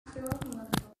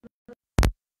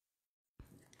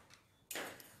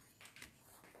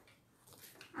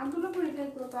আব্দুল্লাহপুরে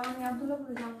থাকবো, তো আমি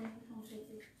আব্দুল্লাহপুরে যাবো, সমস্যা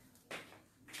কি?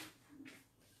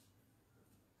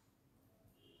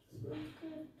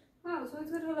 হ্যাঁ, সুইচ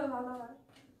গেট হলে ভালো হয়।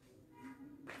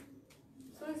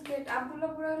 সুইচ গেট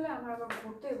আব্দুল্লাহপুরে হলে আমরা আবার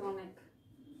ঘুরতে হইব অনেক।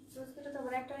 সুইচ গেটে তো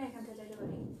আবার একটা এখান থেকে যেতে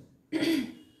পারি।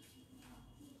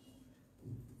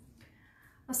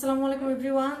 Assalamu alaikum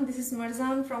everyone, this is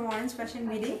Marjan from Rangpasand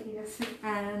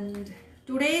and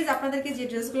today's আপনাদেরকে যে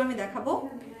ড্রেসগুলো আমি দেখাবো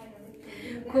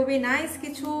খুবই নাইস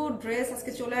কিছু ড্রেস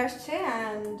আজকে চলে আসছে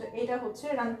and এটা হচ্ছে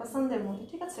রাংপাসান্দের মধ্যে,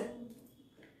 ঠিক আছে?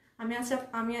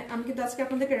 আমি কিন্তু আজকে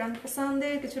আপনাদেরকে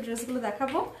রাংপাসান্দের কিছু ড্রেসগুলো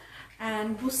দেখাবো and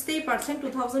বুঝতেই পারছেন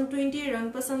 2020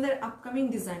 রাংপাসান্দের আপকামিং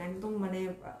ডিজাইন একদম মানে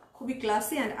খুবই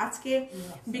ক্লাসি and আজকে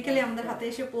বিকেলে আমাদের হাতে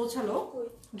এসে পৌঁছালো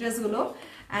ড্রেসগুলো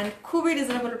and খুবই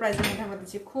রিজনেবল প্রাইসের মধ্যে আমরা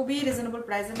দিচ্ছি, খুবই রিজনেবল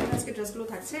প্রাইসের মধ্যে আজকে ড্রেসগুলো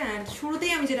থাকছে and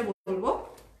শুরুতেই আমি যেটা বলবো,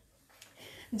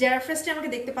 যারা ফার্স্টে আমাকে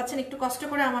দেখতে পাচ্ছেন একটু কষ্ট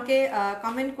করে আমাকে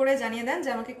কমেন্ট করে জানিয়ে দেন যে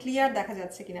আমাকে ক্লিয়ার দেখা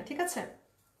যাচ্ছে কিনা, ঠিক আছে?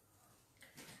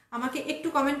 আমাকে একটু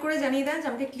কমেন্ট করে জানিয়ে দেন যে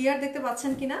আমাকে ক্লিয়ার দেখতে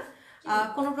পাচ্ছেন কিনা,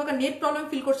 কোনো প্রকার নেট প্রবলেম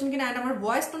ফিল করছেন কিনা and আমার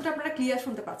ভয়েস টোনটা আপনারা ক্লিয়ার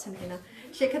শুনতে পাচ্ছেন কিনা।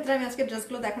 সেক্ষেত্রে আমি আজকে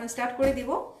ড্রেসগুলো দেখানো স্টার্ট করে দিব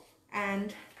and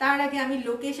তার আগে আমি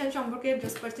লোকেশন সম্পর্কে,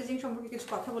 ড্রেস পারচেজিং সম্পর্কে কিছু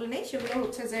কথা বলে নেই। সেগুলো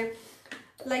হচ্ছে যে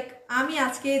লাইক আমি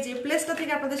আজকে যে প্লেসটা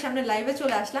থেকে আপনাদের সামনে লাইভে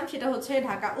চলে আসলাম সেটা হচ্ছে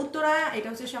ঢাকা উত্তরা, এটা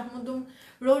হচ্ছে শাহমুদ্দুম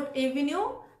road Avenue,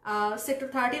 sector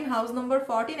 13, house number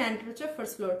 14 and এটা হচ্ছে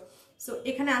ফার্স্ট ফ্লোর। সো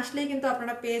এখানে আসলেই কিন্তু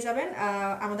আপনারা পেয়ে যাবেন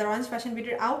আমাদের অরেঞ্জ ফ্যাশন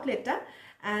বিউটির আউটলেটটা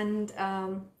অ্যান্ড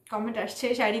কমেন্ট আসছে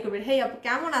শায়রি কবির, হেই আপু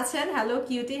কেমন আছেন? হ্যালো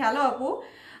কিউটি, হ্যালো আপু,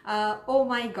 ও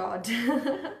মাই god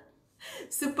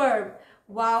সুপারব,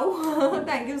 wow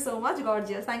thank you so much,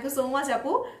 gorgeous, thank you so much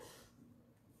আপু।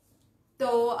 তো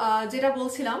যেটা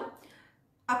বলছিলাম,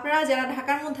 আপনারা যারা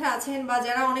ঢাকার মধ্যে আছেন বা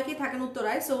যারা অনেকেই থাকেন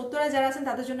উত্তরায়, সো উত্তরায় যারা আছেন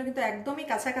তাদের জন্য কিন্তু একদমই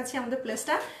কাছাকাছি আমাদের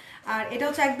প্লেসটা, আর এটা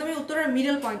হচ্ছে একদমই উত্তরার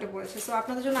মিডল পয়েন্টে পড়েছে, সো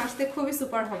আপনাদের জন্য আসতে খুবই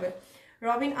সুপার হবে।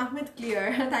 Robin Ahmed clear,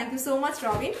 thank you so much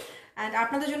Robin. And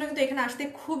আপনাদের জন্য কিন্তু এখানে আসতে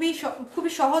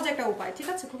খুবই সহজ একটা উপায়, ঠিক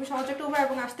আছে? খুবই সহজ একটা উপায়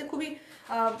এবং আসতে খুবই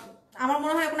আমার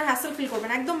মনে হয় কোনো হ্যাসেল ফিল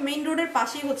করবেন। একদম মেইন রোডের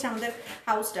পাশেই হচ্ছে আমাদের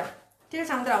হাউসটা, ঠিক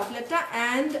আছে, আমাদের আউটলেটটা।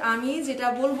 অ্যান্ড আমি যেটা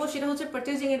বলবো সেটা হচ্ছে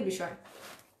পারচেজিং এর বিষয়।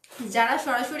 যারা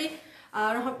সরাসরি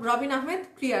Robin Ahmed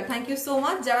clear, thank you so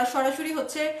much. যারা সরাসরি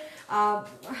হচ্ছে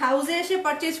হাউসে এসে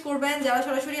পারচেজ করবেন, যারা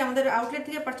সরাসরি আমাদের আউটলেট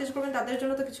থেকে পারচেজ করবেন তাদের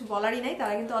জন্য তো কিছু বলারই নাই,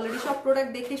 তারা কিন্তু অলরেডি সব প্রোডাক্ট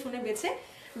দেখে শুনে বেছে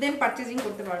দেন পারচেজিং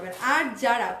করতে পারবেন। আর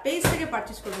যারা পেজ থেকে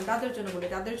পারচেজ করবেন তাদের জন্য বলি,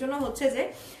 তাদের জন্য হচ্ছে যে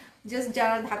জাস্ট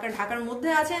যারা ঢাকার মধ্যে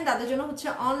আছেন তাদের জন্য হচ্ছে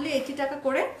অনলি 80 টাকা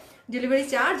করে ডেলিভারি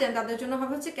চার্জ অ্যান্ড তাদের জন্য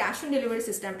হবে হচ্ছে cash on delivery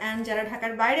system. And যারা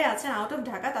ঢাকার বাইরে আছেন আউট অফ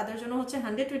ঢাকা তাদের জন্য হচ্ছে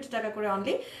 120 টাকা করে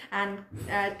অনলি। অ্যান্ড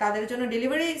তাদের জন্য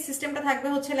ডেলিভারি সিস্টেমটা থাকবে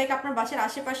হচ্ছে লাইক আপনার বাসার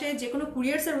আশেপাশে যে কোনো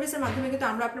কুরিয়ার সার্ভিসের মাধ্যমে কিন্তু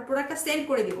আমরা আপনার প্রোডাক্টটা সেন্ড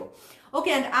করে দিব। ওকে,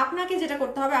 অ্যান্ড আপনাকে যেটা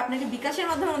করতে হবে, আপনাকে বিকাশের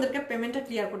মাধ্যমে আমাদেরকে পেমেন্টটা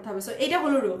ক্লিয়ার করতে হবে। সো এটা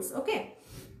হলো রুলস, ওকে?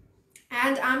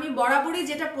 অ্যান্ড আমি বরাবরই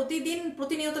যেটা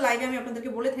প্রতিনিয়ত লাইভে আমি আপনাদেরকে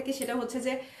বলে থাকি সেটা হচ্ছে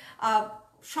যে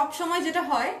সবসময় যেটা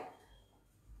হয়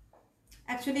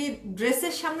অ্যাকচুয়ালি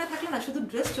ড্রেসের সামনে থাকলে না শুধু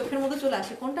ড্রেস চোখের মধ্যে চলে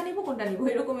আসে, কোনটা নিব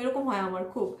এরকম হয় আমার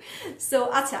খুব। সো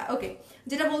আচ্ছা ওকে,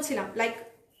 যেটা বলছিলাম লাইক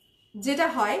যেটা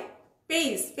হয়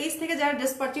পেজ থেকে যারা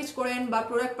ড্রেস পারচেজ করেন বা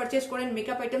প্রোডাক্ট পারচেজ করেন,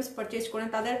 মেকআপ আইটেমস পারচেজ করেন,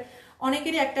 তাদের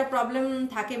অনেকেরই একটা প্রবলেম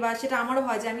থাকে বা সেটা আমারও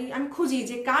হয় যে আমি খুঁজি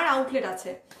যে কার আউটলেট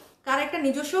আছে, কার একটা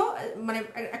নিজস্ব মানে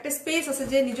একটা স্পেস আছে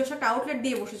যে নিজস্ব একটা আউটলেট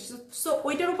দিয়ে বসেছে, সো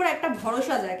ওইটার উপর একটা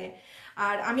ভরসা জাগে।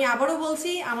 আর আমি আবারও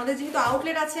বলছি, আমাদের যেহেতু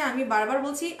আউটলেট আছে, আমি বারবার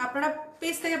বলছি আপনারা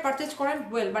পেজ থেকে পারচেজ করেন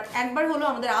ওয়েল, বাট একবার হলো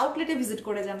আমাদের আউটলেটে ভিজিট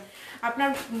করে যান। আপনার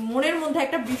মনের মধ্যে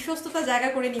একটা বিশ্বস্ততা জায়গা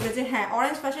করে নিবে যে হ্যাঁ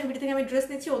অরেঞ্জ ফ্যাশন বিউটি থেকে আমি ড্রেস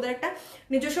নিচ্ছি, ওদের একটা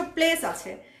নিজস্ব প্লেস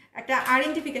আছে, একটা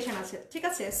আইডেন্টিফিকেশন আছে, ঠিক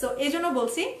আছে? সো এই জন্য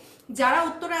বলছি যারা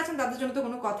উত্তরে আছেন তাদের জন্য তো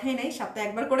কোনো কথাই নেই, সপ্তাহে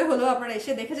একবার করে হলেও আপনারা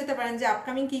এসে দেখে যেতে পারেন যে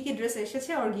আপকামিং কি কি ড্রেস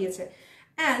এসেছে আর গিয়েছে।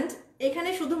 অ্যান্ড এখানে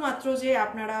শুধুমাত্র যে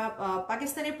আপনারা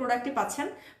পাকিস্তানি প্রোডাক্টই পাচ্ছেন,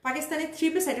 পাকিস্তানি 3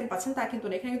 পিস আইটেম পাচ্ছেন তা কিন্তু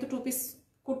না, এখানে কিন্তু 2 পিস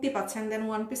কুর্তি পাচ্ছেন, দেন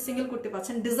 1 পিস সিঙ্গেল কুর্তি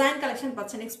পাচ্ছেন, ডিজাইন কালেকশন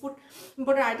পাচ্ছেন,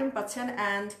 ইম্পোর্টেড আইটেম পাচ্ছেন,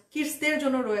 অ্যান্ড কিডসদের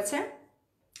জন্য রয়েছে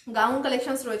গাউন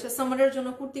কালেকশনস রয়েছে, সামারের জন্য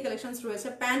কুর্তি কালেকশনস রয়েছে,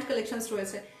 প্যান্ট কালেকশনস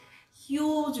রয়েছে,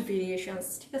 হিউজ ভেরিয়েশনস,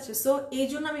 ঠিক আছে? সো এই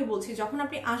জন্য আমি বলছি যখন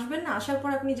আপনি আসবেন না, আসার পর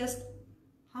আপনি জাস্ট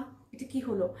এটা কি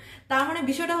হলো, তার মানে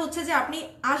বিষয়টা হচ্ছে যে আপনি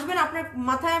আসবেন, আপনার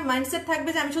মাথায় মাইন্ডসেট থাকবে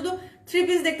যে আমি শুধু 3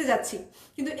 পিস দেখতে যাচ্ছি,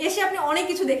 কিন্তু এসে আপনি অনেক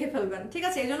কিছু দেখে ফেলবেন, ঠিক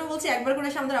আছে? এই জন্য বলছি একবার করে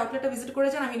এসে আমাদের আউটলেটটা ভিজিট করে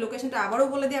যান। আমি লোকেশনটা আবারও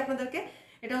বলে দিই আপনাদেরকে,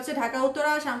 এটা হচ্ছে Dhaka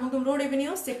Uttara, শাহমুদ্দুম road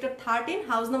Avenue, sector 13,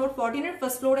 house নম্বর 14 এর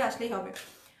ফার্স্ট ফ্লোরে আসলেই হবে,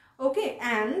 ওকে?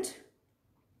 অ্যান্ড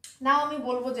নাও আমি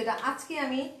বলবো যেটা আজকে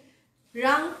আমি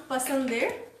রাংপাসান্দের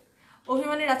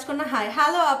অভিমানী রাজকন্যা, হাই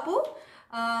হ্যালো আপু,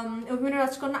 অভিমানী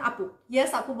রাজকন্যা আপু,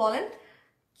 ইয়েস আপু বলেন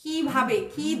কিভাবে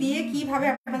কি দিয়ে কিভাবে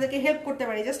আপনাদেরকে হেল্প করতে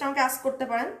পারি, জাস্ট আমাকে আস্ক করতে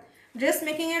পারেন। ড্রেস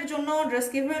মেকিং এর জন্য ড্রেস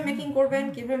কিভাবে মেকিং করবেন,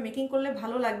 কিভাবে মেকিং করলে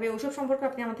ভালো লাগবে ওসব সম্পর্কে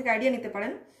আপনি আমার থেকে আইডিয়া নিতে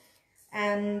পারেন,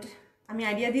 অ্যান্ড আমি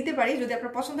আইডিয়া দিতে পারি। যদি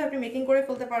আপনার পছন্দ আপনি মেকিং করে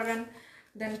ফেলতে পারবেন।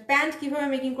 দেন প্যান্ট কিভাবে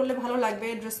মেকিং করলে ভালো লাগবে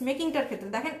ড্রেস মেকিংটার ক্ষেত্রে।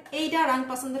 দেখেন এইটা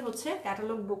রাংপাসান্দের হচ্ছে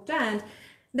ক্যাটালগ বুকটা, অ্যান্ড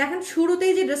দেখেন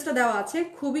শুরুতেই যে ড্রেসটা দেওয়া আছে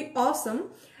খুবই অসম।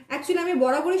 অ্যাকচুয়ালি আমি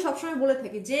বরাবরই সবসময় বলে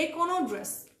থাকি যে কোনো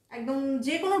ড্রেস, একদম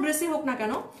যে কোনো ড্রেসই হোক না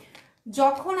কেন,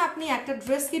 যখন আপনি একটা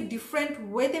ড্রেসকে ডিফারেন্ট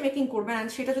ওয়েতে মেকিং করবেন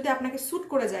অ্যান্ড সেটা যদি আপনাকে স্যুট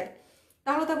করে যায়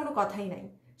তাহলে তার কোনো কথাই নাই।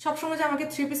 সবসময় যে আমাকে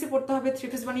 3 পিসই পড়তে হবে, 3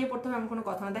 পিস বানিয়ে পড়তে হবে এমন কোনো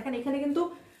কথা না। দেখেন এখানে কিন্তু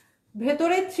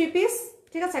ভেতরে 3 পিস,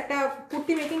 ঠিক আছে, একটা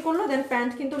কুর্তি মেকিং করলো, দেন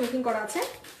প্যান্ট কিন্তু মেকিং করা আছে।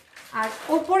 আর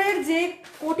ওপরের যে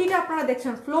কোটিটা আপনারা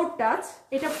দেখছেন ফ্লোর টাচ,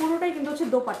 এটা পুরোটাই কিন্তু হচ্ছে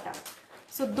দোপাট্টা।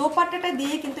 সো দোপাট্টাটা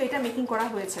দিয়ে কিন্তু এটা মেকিং করা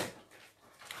হয়েছে,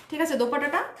 ঠিক আছে।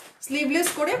 দোপাট্টাটা স্লিভলেস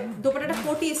করে দোপাট্টাটা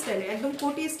কোটি স্টাইলে, একদম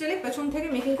কোটি স্টাইলে পেছন থেকে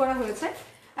মেকিং করা হয়েছে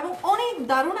এবং অনেক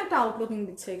দারুণ একটা আউটলুকিং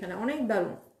দিচ্ছে এখানে, অনেক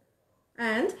দারুণ।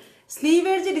 অ্যান্ড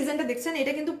স্লিভের যে ডিজাইনটা দেখছেন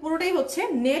এটা কিন্তু পুরোটাই হচ্ছে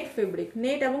নেট ফেব্রিক,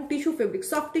 নেট এবং টিস্যু ফেব্রিক,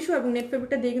 সফট টিস্যু এবং নেট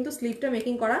ফেব্রিকটা দিয়ে কিন্তু স্লিভটা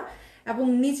মেকিং করা। এবং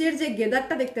নিচের যে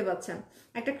গেদারটা দেখতে পাচ্ছেন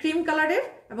একটা ক্রিম কালারের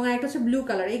এবং একটা হচ্ছে ব্লু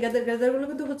কালার, এই গেদারগুলো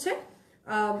কিন্তু হচ্ছে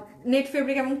নেট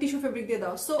ফেব্রিক এবং টিস্যু ফেব্রিক দিয়ে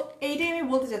দাও। সো এইটাই আমি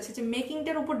বলতে চাচ্ছি যে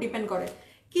মেকিংটার উপর ডিপেন্ড করে।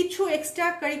 কিছু এক্সট্রা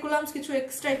কারিকুলামস, কিছু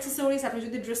এক্সট্রা অ্যাক্সেসরিজ আপনি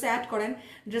যদি ড্রেসে অ্যাড করেন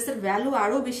ড্রেসের ভ্যালু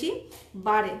আরও বেশি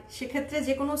বাড়ে। সেক্ষেত্রে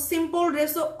যে কোনো সিম্পল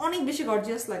ড্রেসও অনেক বেশি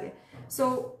গর্জিয়াস লাগে। সো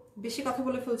বেশি কথা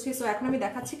বলে ফেলছি। সো এখন আমি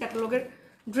দেখাচ্ছি ক্যাটালগের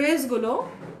ড্রেসগুলো,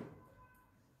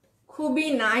 খুবই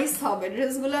নাইস হবে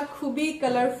ড্রেসগুলো, খুবই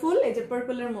কালারফুল। এই যে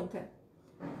পার্পলের মধ্যে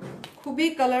খুবই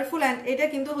কালারফুল, অ্যান্ড এটা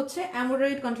কিন্তু হচ্ছে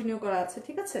এমব্রয়ডারি কন্টিনিউ করা আছে,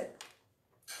 ঠিক আছে।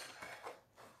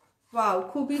 ওয়াও,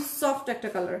 খুবই সফট একটা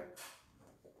কালার,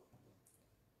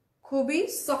 খুবই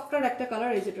সফটার একটা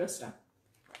কালার। এই যে ড্রেসটা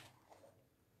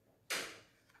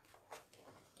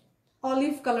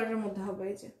অলিভ কালারের মধ্যে হবে,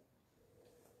 এই যে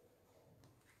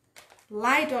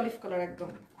লাইট অলিভ কালার, একদম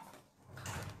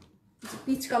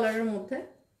পিচ কালারের মধ্যে,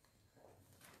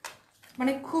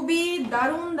 মানে খুবই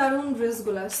দারুণ দারুণ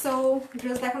ড্রেসগুলা। সো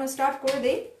ড্রেস দেখানো স্টার্ট করে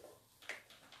দেই।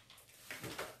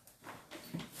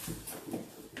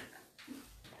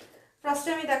 ফার্স্টে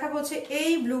আমি দেখাবো হচ্ছে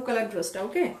এই ব্লু কালার ড্রেসটা।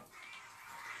 ওকে,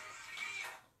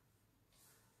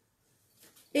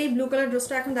 এই ব্লু কালার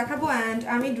ড্রেসটা এখন দেখাবো। অ্যান্ড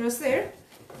আমি ড্রেসের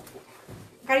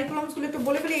কারিকুলামসগুলো একটু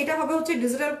বলে ফেলি। এটা হবে হচ্ছে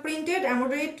ডিজিটাল প্রিন্টেড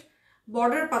এমব্রয়ডারিড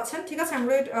বর্ডার পাচ্ছেন, ঠিক আছে।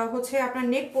 এমব্রয়ডারিড হচ্ছে আপনার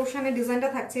নেক পোর্শনের ডিজাইনটা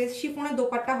থাকছে, শিফনের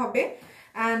দোপাট্টা হবে,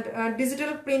 অ্যান্ড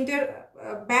ডিজিটাল প্রিন্টের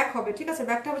ব্যাক হবে, ঠিক আছে।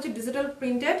 ব্যাকটা হচ্ছে ডিজিটাল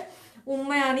প্রিন্টেড।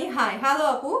 উম্মায়ানি হাই, হ্যালো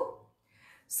আপু।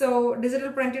 সো ডিজিটাল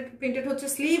প্রিন্টেড হচ্ছে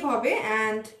স্লিভ হবে,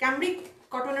 অ্যান্ড ক্যামব্রিক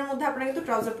কটনের মধ্যে আপনারা কিন্তু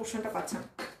ট্রাউজার পোর্শনটা পাচ্ছেন।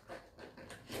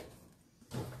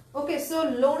 ওকে, সো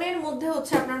লোনের মধ্যে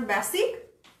হচ্ছে আপনার বেসিক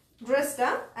ড্রেসটা,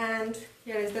 and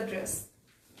here is the dress.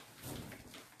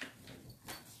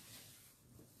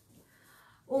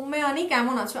 Umme আনি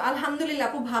কেমন আছো? আলহামদুলিল্লাহ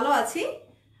আপু ভালো আছি,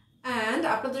 অ্যান্ড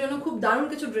আপনাদের জন্য খুব দারুণ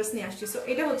কিছু ড্রেস নিয়ে আসছি। সো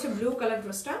এটা হচ্ছে ব্লু কালার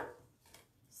ড্রেসটা,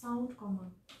 সাউন্ড কমন।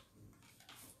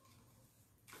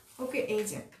 ওকে, এই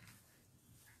যে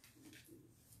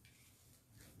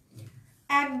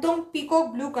একদম পিকক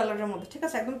ব্লু কালারের মধ্যে, ঠিক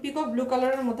আছে, একদম পিকক ব্লু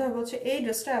কালারের মধ্যে হচ্ছে এই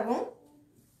ড্রেসটা। এবং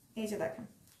এই যে দেখেন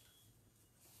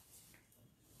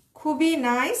খুবই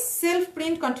নাইস সেলফ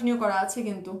প্রিন্ট কন্টিনিউ করা আছে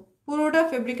কিন্তু পুরোটা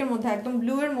ফেব্রিকের মধ্যে, একদম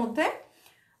ব্লু এর মধ্যে,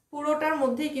 পুরোটার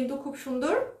মধ্যেই কিন্তু খুব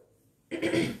সুন্দর।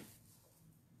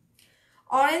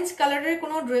 অরেঞ্জ কালারের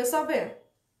কোনো ড্রেস হবে?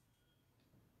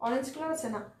 অরেঞ্জ কালার আছে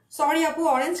না? সরি আপু,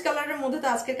 অরেঞ্জ কালারের মধ্যে তো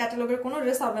আজকের ক্যাটালগের কোনো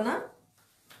ড্রেস হবে না,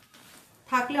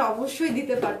 থাকলে অবশ্যই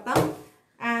দিতে পারতাম।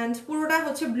 অ্যান্ড পুরোটা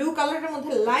হচ্ছে ব্লু কালারের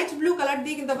মধ্যে, লাইট ব্লু কালার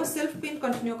দিয়ে কিন্তু আবার সেলফ প্রিন্ট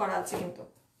কন্টিনিউ করা আছে কিন্তু,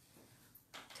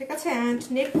 ঠিক আছে। অ্যান্ড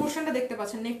নেক পোর্শনটা দেখতে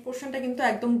পাচ্ছেন, নেক পোর্শনটা কিন্তু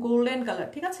একদম গোল্ডেন কালার,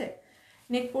 ঠিক আছে।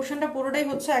 নেক পোর্শনটা পুরোটাই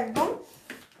হচ্ছে একদম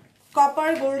কপার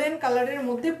গোল্ডেন কালারের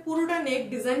মধ্যে, পুরোটা নেক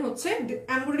ডিজাইন হচ্ছে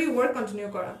এমব্রয়ডারি ওয়ার্ক কন্টিনিউ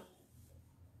করা।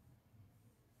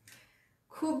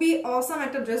 খুবই অসাম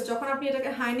একটা ড্রেস। যখন আপনি এটাকে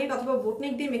হাই নেক অথবা বোট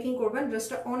নেক দিয়ে মেকিং করবেন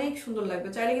ড্রেসটা অনেক সুন্দর লাগবে।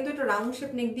 চাইলে কিন্তু একটা রাউন্ড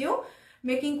শেপ নেক দিয়েও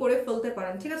মেকিং করে ফেলতে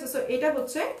পারেন, ঠিক আছে। সো এটা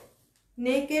হচ্ছে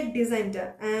নেকের ডিজাইনটা,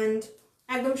 অ্যান্ড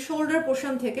একদম শোল্ডার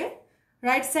পোর্শন থেকে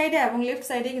রাইট সাইডে এবং লেফট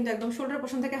সাইডে কিন্তু একদম শোল্ডার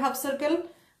পোর্শন থেকে হাফ সার্কেল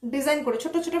ডিজাইন করে,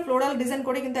 ছোট ছোট ফ্লোরাল ডিজাইন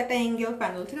করে কিন্তু একটা অ্যাঙ্গেল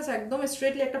প্যানেল, ঠিক আছে, একদম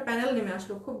স্ট্রেটলি একটা প্যানেল নেমে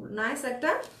আসলো, খুব নাইস একটা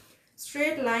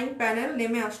স্ট্রেট লাইন প্যানেল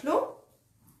নেমে আসলো।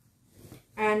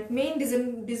 অ্যান্ড মেইন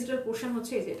ডিজিটাল পোর্শন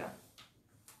হচ্ছে এই যেটা,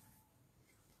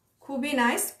 খুবই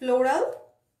নাইস ফ্লোরাল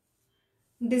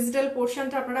ডিজিটাল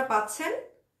পোর্শনটা আপনারা পাচ্ছেন।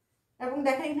 এবং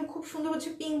দেখেন এখানে খুব সুন্দর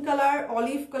হচ্ছে পিঙ্ক কালার,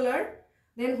 অলিভ কালার,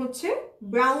 দেন হচ্ছে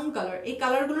ব্রাউন কালার, এই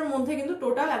কালারগুলোর মধ্যে কিন্তু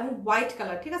টোটাল, এবং হোয়াইট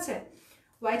কালার, ঠিক আছে,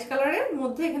 হোয়াইট কালারের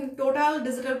মধ্যে এখানে টোটাল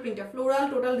ডিজিটাল প্রিন্টটা, ফ্লোরাল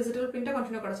টোটাল ডিজিটাল প্রিন্টটা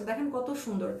কন্টিনিউ করা আছে। দেখেন কত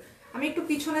সুন্দর। আমি একটু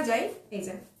পিছনে যাই, এই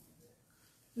যে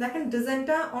দেখেন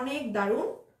ডিজাইনটা অনেক দারুণ।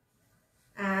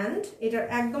 অ্যান্ড এটার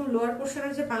একদম লোয়ার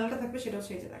পোর্শনের যে প্যানেলটা থাকবে সেটা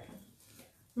হচ্ছে এই যে দেখেন,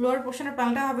 লোয়ার পোর্শনের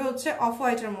প্যানেলটা হবে হচ্ছে অফ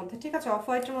হোয়াইটের মধ্যে, ঠিক আছে, অফ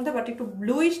হোয়াইটের মধ্যে বাট একটু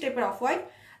ব্লুইশ টাইপের অফ হোয়াইট,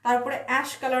 তারপরে অ্যাশ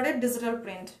কালারের ডিজিটাল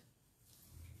প্রিন্ট,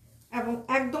 এবং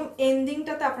একদম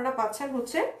এন্ডিংটাতে আপনারা পাচ্ছেন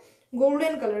হচ্ছে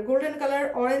golden colour,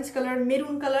 orange colour,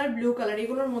 maroon colour, blue colour,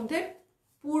 এগুলোর মধ্যে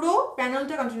পুরো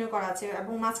প্যানেলটা কন্টিনিউ করা আছে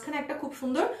এবং মাঝখানে একটা খুব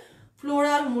সুন্দর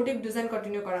ফ্লোরাল মোটিভ ডিজাইন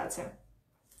কন্টিনিউ করা আছে।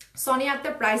 সোনিয়া একটা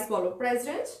প্রাইস বলো, প্রাইস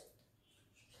রেঞ্জ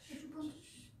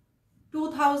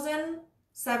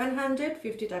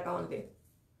 2750 টাকা অনলি।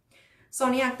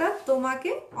 সোনিয়া আক্তার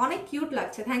তোমাকে অনেক কিউট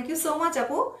লাগছে, থ্যাংক ইউ সো মাচ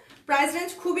আপু। প্রাইস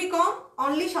রেঞ্জ খুবই কম,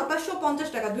 অনলি 2750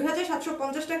 টাকা,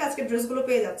 2750 টাকা আজকে ড্রেসগুলো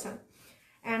পেয়ে যাচ্ছেন।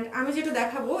 অ্যান্ড আমি যেটা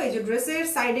দেখাবো এই যে ড্রেসের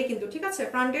সাইডে কিন্তু, ঠিক আছে,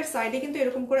 ফ্রন্টের সাইডে কিন্তু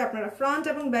এরকম করে আপনারা ফ্রন্ট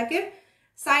এবং ব্যাকের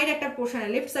সাইড একটা পোর্শনে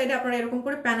লেফট সাইডে আপনারা এরকম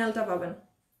করে প্যানেলটা পাবেন।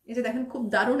 এই যে দেখেন খুব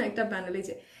দারুণ একটা প্যানেল, এই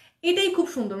যে এটাই খুব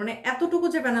সুন্দর, মানে এতটুকু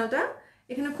যে প্যানেলটা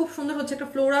এখানে খুব সুন্দর হচ্ছে একটা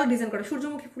ফ্লোরাল ডিজাইন করা,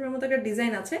 সূর্যমুখী ফুলের মতো একটা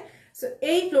ডিজাইন আছে। সো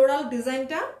এই ফ্লোরাল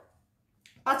ডিজাইনটা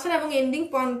পাচ্ছেন এবং এন্ডিং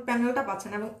প্যানেলটা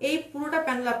পাচ্ছেন, এবং এই পুরোটা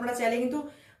প্যানেল আপনারা চাইলে কিন্তু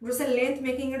ড্রেসের লেন্থ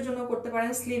মেকিং এর জন্য করতে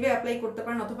পারেন, স্লিভে অ্যাপ্লাই করতে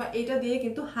পারেন, অথবা এইটা দিয়ে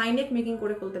কিন্তু হাইনেক মেকিং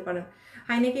করে ফেলতে পারেন,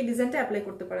 হাইনেক এই ডিজাইনটা অ্যাপ্লাই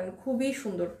করতে পারেন। খুবই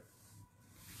সুন্দর,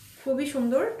 খুবই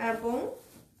সুন্দর। এবং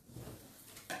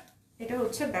এটা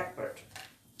হচ্ছে back part.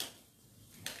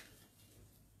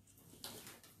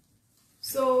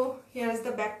 So here is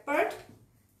the back part,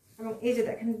 এবং এই যে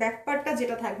দেখেন ব্যাক পার্টটা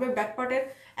যেটা থাকবে, ব্যাক পার্টের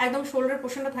একদম শোল্ডার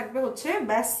পোর্শনটা থাকবে হচ্ছে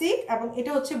বেসিক, এবং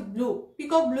এটা হচ্ছে ব্লু,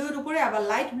 পিকক ব্লু এর উপরে আবার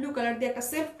লাইট ব্লু কালার দিয়ে একটা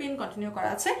সেলফ প্রিন্ট কন্টিনিউ করা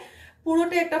আছে,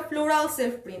 পুরোটা একটা ফ্লোরাল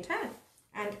সেলফ প্রিন্ট। হ্যাঁ,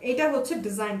 অ্যান্ড এটা হচ্ছে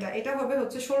ডিজাইনটা, এটা হবে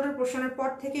হচ্ছে শোল্ডার পোর্শনের পর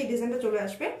থেকে এই ডিজাইনটা চলে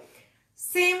আসবে।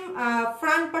 সেম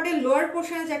ফ্রন্ট পার্টের লোয়ার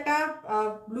পোর্শনে যে একটা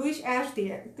ব্লুইশ অ্যাশ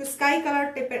দিয়ে একটু স্কাই কালার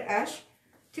টাইপের অ্যাশ,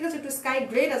 ঠিক আছে, একটু স্কাই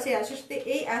গ্রেড আছে অ্যাশের সাথে,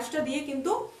 এই অ্যাশটা দিয়ে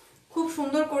কিন্তু খুব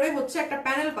সুন্দর করে হচ্ছে একটা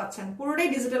প্যানেল পাচ্ছেন, পুরোটাই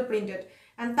ডিজিটাল প্রিন্টেড।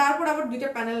 এন্ড তারপর আবার দুইটা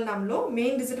প্যানেল নামলো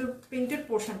মেইন ডিজিটাল প্রিন্টেড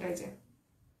পোর্শনটাই। যে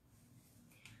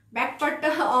ব্যাক পার্টটা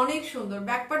অনেক সুন্দর,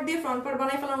 ব্যাক পার্ট দিয়ে ফ্রন্ট পার্ট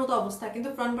বানাই ফেলার মতো অবস্থা, কিন্তু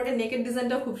ফ্রন্ট পার্টের নেকের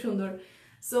ডিজাইনটাও খুব সুন্দর।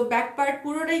 সো ব্যাক পার্ট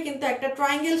পুরোটাই কিন্তু একটা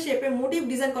ট্রায়াঙ্গেল শেপে মোটিভ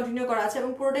ডিজাইন কন্টিনিউ করা আছে,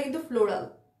 এবং পুরোটাই কিন্তু floral.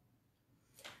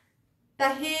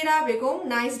 Tahera Begum,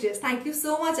 nice dress, thank you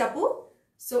so much আপু।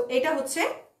 সো এটা হচ্ছে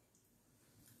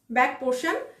ব্যাক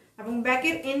পোর্শন, এবং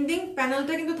ব্যাকের এন্ডিং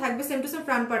প্যানেলটা কিন্তু থাকবে সেম টু সেম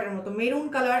ফ্রন্ট পার্টের মতো, maroon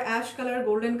colour, ash colour,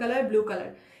 golden colour, blue colour,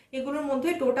 এগুলোর মধ্যে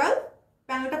টোটাল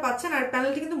প্যানেলটা পাচ্ছেন। আর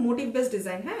প্যানেলটা কিন্তু মোটিভ বেস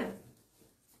ডিজাইন। হ্যাঁ,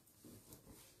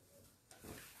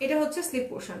 এটা হচ্ছে স্লিভ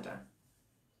পোর্শনটা,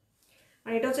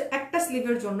 আর এটা হচ্ছে একটা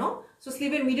স্লিভের জন্য। সো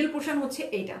স্লিভের মিডল পোর্শন হচ্ছে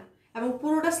এইটা, এবং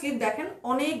পুরোটা স্লিভ দেখেন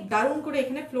অনেক দারুণ করে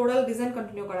এখানে ফ্লোরাল ডিজাইন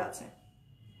কন্টিনিউ করা আছে,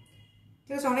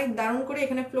 ঠিক আছে, অনেক দারুণ করে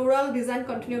এখানে ফ্লোরাল ডিজাইন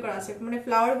কন্টিনিউ করা আছে, মানে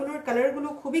ফ্লাওয়ারগুলোর কালারগুলো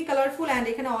খুবই কালারফুল। অ্যান্ড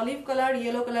এখানে olive colour,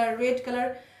 yellow colour, red colour,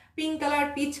 pink colour,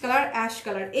 peach colour, ash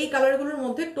colour, এই কালারগুলোর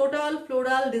মধ্যে টোটাল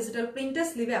ফ্লোরাল ডিজিটাল প্রিন্টের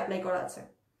স্লিভে অ্যাপ্লাই করা আছে,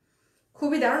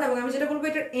 খুবই দারুণ। এবং আমি যেটা বলবো,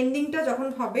 এটার এন্ডিংটা যখন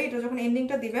হবে, এটা যখন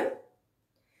এন্ডিংটা দিবেন,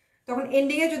 তখন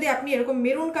এন্ডিংয়ে যদি আপনি এরকম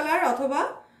মেরুন কালার অথবা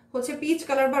হচ্ছে পিচ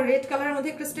কালার বা রেড কালারের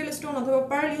মধ্যে ক্রিস্টাল স্টোন অথবা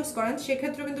পার্ল ইউজ করেন,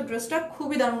 সেক্ষেত্রে কিন্তু ড্রেসটা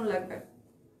খুবই দারুণ লাগবে,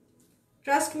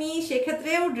 ট্রাস্ট মি,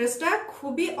 সেক্ষেত্রেও ড্রেসটা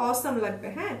খুবই অসাম লাগবে।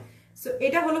 হ্যাঁ, সো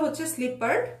এটা হলো হচ্ছে স্লিভ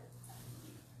পার্ট।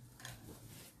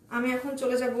 আমি এখন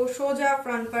চলে যাব সোজা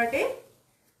ফ্রন্ট পার্টে,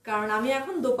 কারণ আমি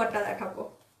এখন দোপাট্টা দেখাবো।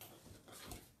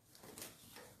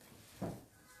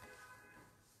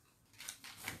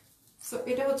 সো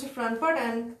এটা হচ্ছে ফ্রন্ট পার্ট,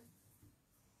 অ্যান্ড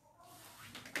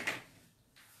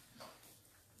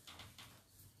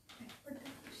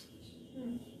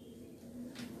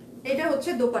এটা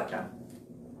হচ্ছে দোপাট্টা।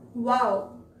 ওয়াও,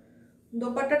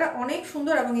 দোপাট্টাটা অনেক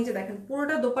সুন্দর, এবং এই যে দেখেন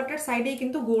পুরোটা দোপাট্টার সাইডেই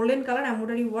কিন্তু golden colour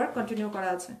embroidery work continue করা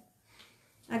আছে,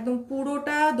 একদম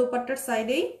পুরোটা দোপাট্টার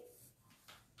সাইডেই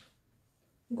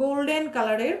গোল্ডেন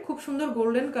কালারের, খুব সুন্দর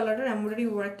গোল্ডেন কালারের এমব্রয়ডারি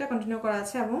ওয়ার্কটা কন্টিনিউ করা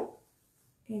আছে। এবং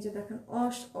এই যে দেখেন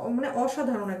মানে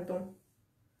অসাধারণ, একদম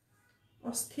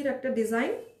অস্থির একটা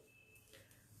design.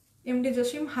 MD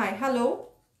Jasim, high, hello.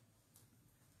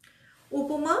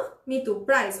 উপমা মিতু,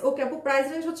 প্রাইস ওকে আপু, প্রাইস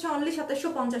রেঞ্জ হচ্ছে অনলি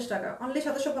 2750 টাকা, অনলি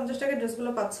 2750 টাকায়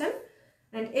ড্রেসগুলো পাচ্ছেন।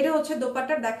 এন্ড এটা হচ্ছে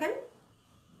দোপাট্টার, দেখেন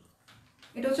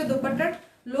এটা হচ্ছে দোপাট্টার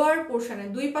লোয়ার পোর্শনে,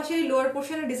 দুই পাশেই লোয়ার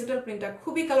পোর্শনে ডিজিটাল প্রিন্টার,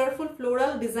 খুবই কালারফুল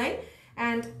ফ্লোরাল ডিজাইন।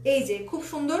 অ্যান্ড এই যে খুব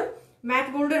সুন্দর ম্যাট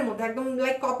গোল্ডের মধ্যে, একদম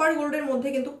লাইক কপার গোল্ডের মধ্যে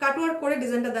কিন্তু কাটওয়ার্ক করে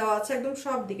ডিজাইনটা দেওয়া আছে একদম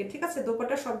সব দিকে, ঠিক আছে,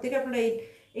 দোপাট্টার সব দিকে আপনারা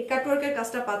এই কাটওয়ার্কের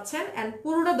কাজটা পাচ্ছেন। অ্যান্ড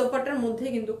পুরোটা দোপাট্টার মধ্যে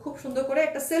কিন্তু খুব সুন্দর করে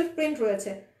একটা সেলফ প্রিন্ট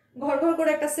রয়েছে, ঘর ঘর করে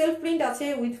একটা সেলফ প্রিন্ট আছে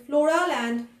উইথ ফ্লোরাল।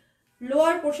 অ্যান্ড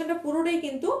লোয়ার পোর্শনটা পুরোটাই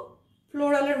কিন্তু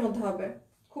ফ্লোরালের মধ্যে হবে,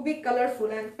 খুবই কালারফুল।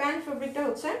 অ্যান্ড প্যান্ট ফেব্রিকটা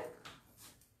হচ্ছে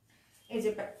এই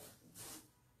যে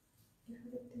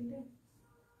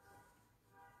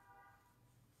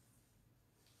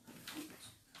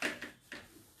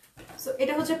সো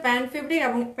এটা হচ্ছে প্যান্ট ফেব্রিক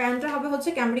এবং প্যান্টটা হবে হচ্ছে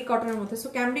ক্যামব্রিক কটনের মধ্যে। সো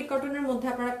ক্যামব্রিক কটনের মধ্যে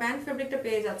আপনারা প্যান্ট ফেব্রিকটা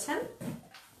পেয়ে যাচ্ছেন।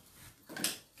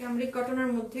 ক্যামব্রিক কটনের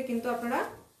মধ্যে কিন্তু আপনারা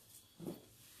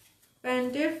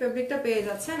প্যান্টের ফেব্রিকটা পেয়ে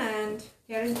যাচ্ছেন and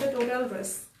here is the total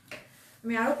dress.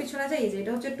 আমি আরো পিছনে যাই, যে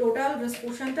এটা হচ্ছে টোটাল ড্রেস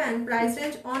পোর্শনটা অ্যান্ড প্রাইস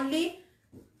রেঞ্জ অনলি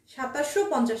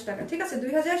 2750 টাকা। ঠিক আছে,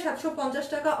 2750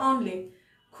 টাকা অনলি,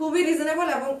 খুবই রিজনেবল।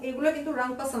 এবং এগুলো কিন্তু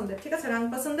রাংপাসান্দের, ঠিক আছে,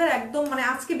 রাংপাসান্দের একদম মানে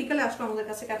আজকে বিকালে আসলো আমাদের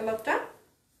কাছে ক্যাটালগটা।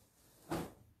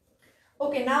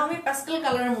 ওকে, না আমি প্যাস্টেল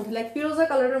কালারের মধ্যে লাইক ফিরোজা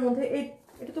কালারের মধ্যে,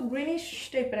 এটা তো গ্রিনিশ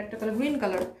টাইপের একটা কালার, গ্রিন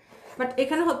কালার, বাট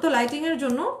এখানে হয়তো লাইটিং এর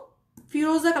জন্য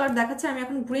ফিরোজা কালার দেখাচ্ছে। আমি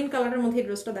এখন গ্রিন কালারের মধ্যে এই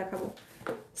ড্রেসটা দেখাবো।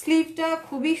 স্লিভটা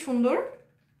খুবই সুন্দর,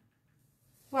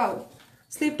 ওয়াও,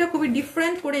 স্লিভটা খুবই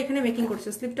ডিফারেন্ট করে এখানে মেকিং করছে।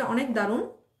 স্লিভটা অনেক দারুণ,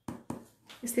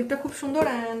 স্লিভটা খুব সুন্দর।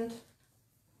 অ্যান্ড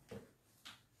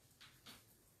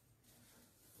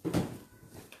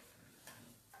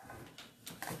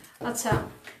আচ্ছা,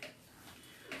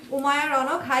 Umeå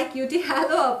Raunak, high cutie,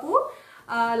 hello আপু,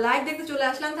 লাইভ দেখতে চলে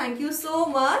আসলাম, thank you so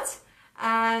much.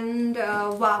 And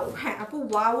wow, হ্যাঁ আপু,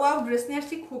 ওয়াও ওয়াও ড্রেস নিয়ে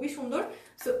আসছি, খুবই সুন্দর।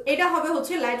 সো এটা হবে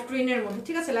হচ্ছে লাইট গ্রিনের মধ্যে,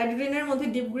 ঠিক আছে, লাইট গ্রিনের মধ্যে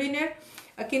ডিপ গ্রিনের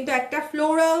কিন্তু একটা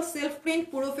ফ্লোরাল সেলফ প্রিন্ট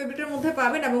পুরো ফেব্রিকের মধ্যে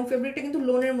পাবেন এবং ফেব্রিকটা কিন্তু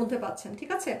লোনের মধ্যে পাচ্ছেন, ঠিক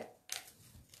আছে।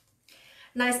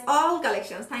 Nice all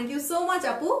collections, thank you so much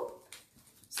আপু।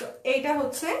 সো এইটা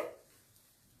হচ্ছে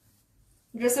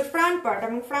ড্রেসের ফ্রন্ট পার্ট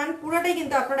এবং ফ্রন্ট পুরোটাই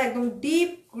কিন্তু আপনারা একদম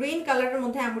ডিপ গ্রিন কালারের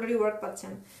মধ্যে এমব্রয়ডারি ওয়ার্ক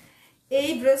পাচ্ছেন। এই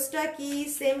ড্রেসটা কি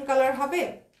সেম কালার হবে?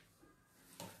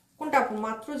 কোনটা আপু?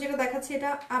 মাত্র যেটা দেখাচ্ছে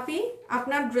এটা। আপি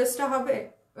আপনার ড্রেসটা হবে,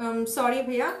 সরি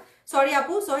ভাইয়া, সরি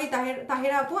আপু, সরি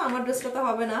তাহেরা আপু, আমার ড্রেসটা তো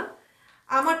হবে না।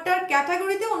 আমারটার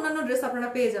ক্যাটাগরিতে অন্যান্য ড্রেস আপনারা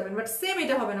পেয়ে যাবেন, বাট সেম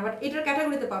এটা হবে না, বাট এটার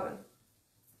ক্যাটাগরিতে পাবেন।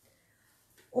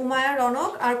 উমায়া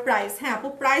রনক, আর প্রাইস, হ্যাঁ আপু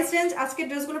প্রাইস রেঞ্জ, আজকের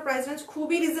ড্রেসগুলোর প্রাইস রেঞ্জ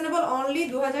খুবই রিজনেবল, অনলি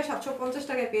 2750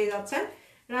 টাকায় পেয়ে যাচ্ছেন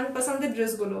রানপাসান্দের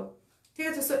ড্রেসগুলো, ঠিক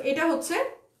আছে। সো এটা হচ্ছে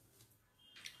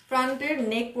ফ্রন্টের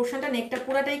নেক পোর্শনটা, নেকটা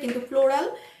পুরাটাই কিন্তু ফ্লোরাল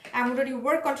এমব্রয়ডারি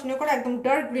ওয়ার্ক কন্টিনিউ করা একদম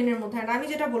ডার্ক গ্রিনের মধ্যে। আর আমি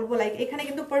যেটা বলবো লাইক এখানে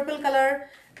কিন্তু পার্পল কালার,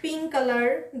 পিঙ্ক কালার,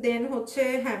 দেন হচ্ছে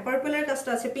হ্যাঁ পার্পলের কাজটা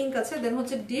আছে, পিঙ্ক আছে, দেন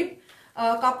হচ্ছে ডিপ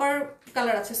কপার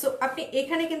কালার আছে। সো আপনি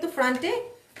এখানে কিন্তু ফ্রন্টে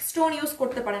স্টোন ইউজ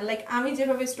করতে পারেন, লাইক আমি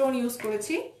যেভাবে স্টোন ইউজ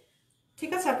করেছি,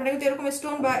 ঠিক আছে। আপনারা কিন্তু এরকম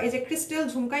স্টোন বা এই যে ক্রিস্টাল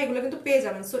ঝুমকা এগুলো কিন্তু পেয়ে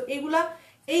যাবেন। সো এগুলা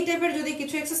এই টাইপের যদি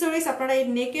কিছু অ্যাক্সেসরিজ আপনারা এই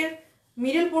নেকের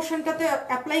মিডল পোর্শনটাতে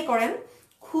অ্যাপ্লাই করেন,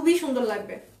 খুবই সুন্দর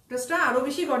লাগবে, ড্রেসটা আরো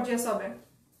বেশি গর্জিয়াস হবে।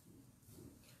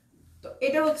 তো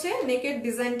এটা হচ্ছে নেকের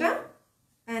ডিজাইনটা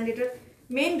এন্ড এটার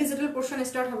মেইন ডিজিটাল পোর্শন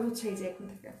স্টার্ট হবে হচ্ছে এই যে এখান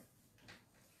থেকে।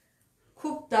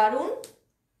 খুব দারুণ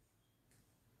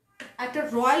একটা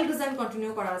রয়্যাল ডিজাইন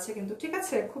কন্টিনিউ করা আছে কিন্তু, ঠিক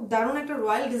আছে, খুব দারুণ একটা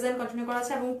রয়্যাল ডিজাইন কন্টিনিউ করা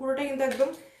আছে এবং পুরোটা কিন্তু একদম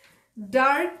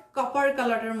ডার্ক কপার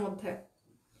কালারের মধ্যে,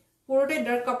 পুরোটাই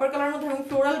ডার্ক কপার কালারের মধ্যে এবং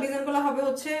ফ্লোরাল ডিজাইনগুলো হবে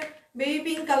হচ্ছে baby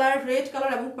pink colour, red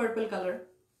colour এবং পার্পল কালার।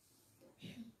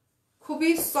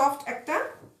 খুবই সফট একটা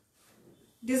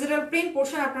ডিজিটাল প্রিন্ট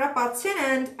পোর্শন আপনারা পাচ্ছেন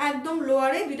এন্ড একদম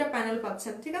লোয়ারে দুইটা প্যানেল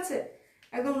পাচ্ছেন, ঠিক আছে।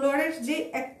 একদম লোয়ারের যে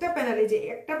একটা প্যানেলে, যে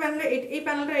একটা প্যানেলে এই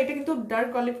প্যানেলটা এটা কিন্তু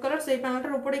ডার্ক অলিভ কালার, সেই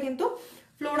প্যানেলটার উপরে কিন্তু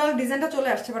ফ্লোরাল ডিজাইনটা চলে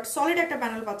আসছে, বাট সলিড একটা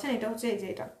প্যানেল পাচ্ছেন। এটা হচ্ছে এই যে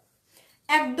এটা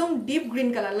একদম ডিপ গ্রিন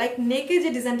কালার, লাইক নেকে যে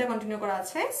ডিজাইনটা কন্টিনিউ করা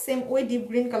আছে সেম ওই ডিপ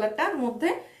গ্রিন কালারটার মধ্যে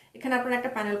এখানে আপনারা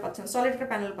একটা প্যানেল পাচ্ছেন, সলিড একটা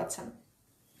প্যানেল পাচ্ছেন,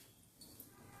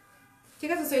 ঠিক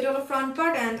আছে। সো এটা হলো ফ্রন্ট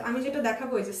পার্ট এন্ড আমি যেটা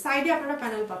দেখাবো এই যে সাইডে আপনারা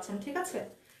প্যানেল পাচ্ছেন, ঠিক আছে।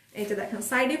 এই যে দেখেন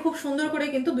সাইডে খুব সুন্দর করে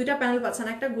কিন্তু দুইটা প্যানেল পাচ্ছেন,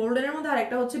 একটা গোল্ডেনের মধ্যে আর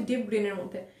একটা হচ্ছে ডিপ গ্রিনের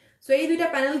মধ্যে। সো এই দুইটা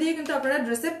প্যানেল দিয়ে কিন্তু আপনারা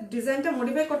ড্রেসের ডিজাইনটা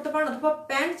মডিফাই করতে পারেন, অথবা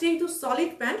প্যান্ট যেহেতু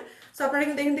সলিড প্যান্ট, সো আপনারা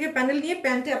কিন্তু এখান থেকে প্যানেল নিয়ে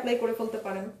প্যান্টে অ্যাপ্লাই করে ফেলতে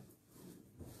পারেন।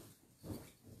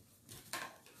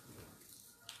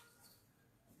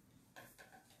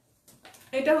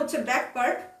 এটা হচ্ছে back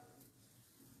part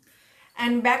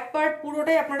and back part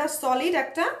পুরোটাই আপনারা সলিড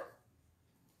একটা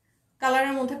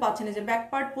কালারের মধ্যে পাচ্ছেন। এই যে ব্যাক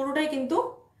পার্ট পুরোটাই কিন্তু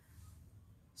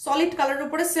সলিড কালারের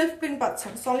উপরে সেলফ প্রিন্ট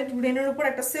পাচ্ছেন, সলিড গ্রিনের উপর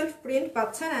একটা সেলফ প্রিন্ট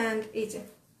পাচ্ছেন এন্ড এই যে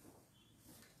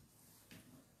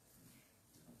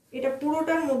এটা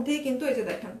পুরোটার মধ্যেই কিন্তু এই যে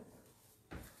দেখেন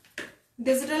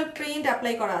ডিজিটাল প্রিন্ট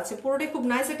অ্যাপ্লাই করা আছে, পুরোটাই খুব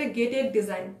নাইস একটা গেটেড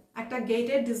ডিজাইন, একটা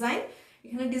গেটেড ডিজাইন।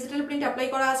 এখানে ডিজিটাল প্রিন্ট অ্যাপ্লাই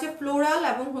করা আছে ফ্লোরাল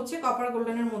এবং হচ্ছে কপার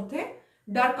গোল্ডেনের মধ্যে,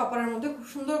 ডার্ক কপারের মধ্যে খুব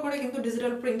সুন্দর করে কিন্তু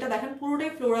ডিজিটাল প্রিন্টটা দেখেন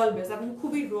পুরোটাই ফ্লোরাল বেস এবং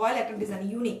খুবই রয়্যাল একটা ডিজাইন,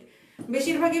 ইউনিক।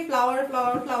 বেশিরভাগই ফ্লাওয়ার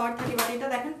ফ্লাওয়ার ফ্লাওয়ার থাকে, বাট এটা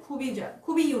দেখেন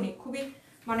খুবই ইউনিক, খুবই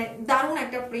মানে দারুণ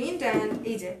একটা প্রিন্ট এন্ড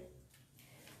এই যে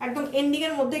একদম এন্ডিং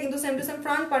এর মধ্যে কিন্তু সেম টু সেম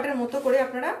ফ্রন্ট পার্টের মতো করে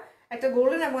আপনারা একটা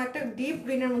গোল্ডেন এবং একটা ডিপ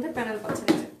গ্রিনের মধ্যে প্যানেল পাচ্ছেন।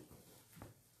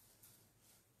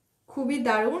 খুবই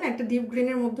দারুণ একটা ডিপ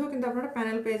গ্রিনের মধ্যেও কিন্তু আপনারা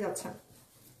প্যানেল পেয়ে যাচ্ছেন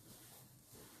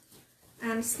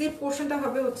এন্ড স্লিভ পোর্শনটা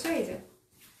হবে হচ্ছে এই যে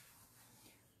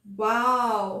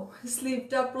ওয়াও,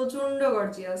 স্লিভটা প্রচন্ড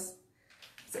গর্জিয়াস,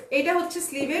 এটা হচ্ছে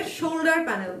স্লিভের শোল্ডার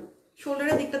প্যানেল,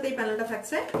 শোল্ডারের দিকটাতে এই প্যানেলটা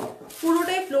থাকছে,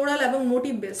 পুরোটাই ফ্লোরাল এবং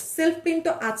মোটিভ বেস। সেলফ প্রিন্ট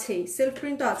তো আছেই, সেলফ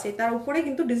প্রিন্ট তো আছেই, তার উপরে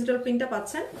কিন্তু ডিজিটাল প্রিন্টটা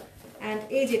পাচ্ছেন। অ্যান্ড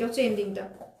এই যেটা হচ্ছে এন্ডিংটা,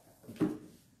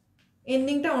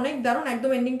 এন্ডিংটা অনেক দারুণ,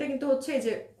 একদম এন্ডিংটা কিন্তু হচ্ছে এই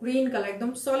যে গ্রিন কালার, একদম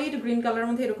সলিড গ্রিন কালারের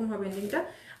মধ্যে এরকম হবে এন্ডিংটা।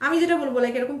 আমি যেটা বলবো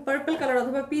লাইক এরকম পার্পল কালার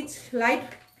অথবা পিচ লাইট,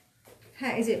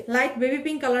 হ্যাঁ এই যে লাইট বেবি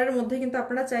পিঙ্ক কালারের মধ্যে কিন্তু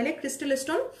আপনারা চাইলে ক্রিস্টাল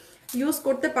স্টোন ইউজ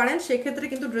করতে পারেন, সেক্ষেত্রে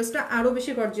কিন্তু ড্রেসটা আরো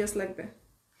বেশি গর্জিয়াস লাগবে।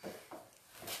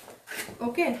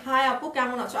 ওকে, হাই আপু,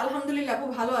 কেমন আছো? আলহামদুলিল্লাহ আপু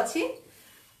ভালো আছি,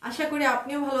 আশা করি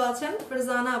আপনিও ভালো আছেন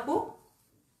ফারজানা আপু।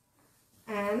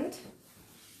 অ্যান্ড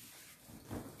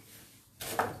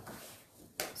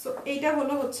সো এইটা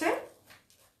হলো হচ্ছে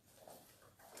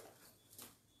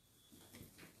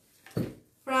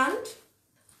ফ্রন্ট,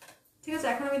 ঠিক আছে।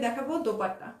 এখন আমি দেখাবো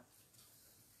দোপাট্টা।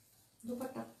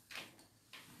 দোপাট্টা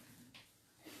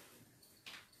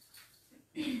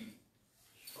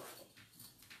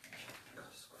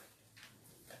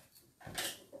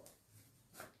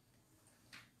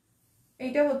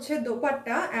এইটা হচ্ছে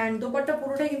দোপাট্টা। অ্যান্ড দোপাট্টা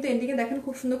পুরোটাই কিন্তু এন্ডিংয়ে দেখেন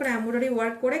খুব সুন্দর করে এমব্রয়ডারি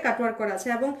ওয়ার্ক করে কাট ওয়ার্ক করা আছে,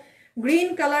 এবং গ্রিন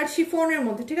কালার শিফনের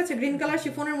মধ্যে, ঠিক আছে, গ্রিন কালার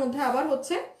শিফনের মধ্যে আবার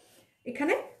হচ্ছে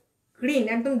এখানে গ্রিন,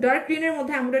 একদম ডার্ক গ্রিনের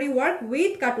মধ্যে embroidery work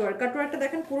with cut work. কাট ওয়ার্কটা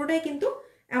দেখেন পুরোটাই কিন্তু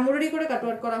এমব্রয়ডারি করে কাট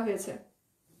ওয়ার্ক করা হয়েছে,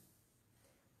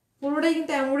 পুরোটাই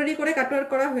কিন্তু এমব্রয়ডারি করে কাট ওয়ার্ক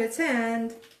করা হয়েছে। অ্যান্ড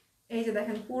এই যে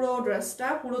দেখেন পুরো ড্রেসটা,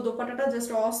 পুরো দোপাট্টাটা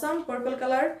just awesome, purple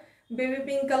colour, baby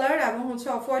pink colour এবং হচ্ছে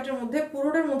অফ হোয়াইটের মধ্যে,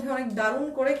 পুরোটার মধ্যে অনেক দারুণ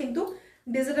করে কিন্তু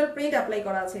ডিজিটাল প্রিন্ট অ্যাপ্লাই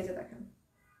করা আছে। এই যে দেখেন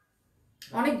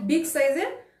অনেক বিগ সাইজের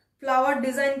ফ্লাওয়ার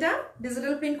ডিজাইনটা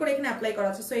ডিজিটাল প্রিন্ট করে এখানে অ্যাপ্লাই করা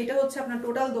আছে। সো এটা হচ্ছে আপনার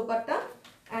টোটাল দোপাট্টা।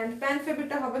 অ্যান্ড প্যান্ট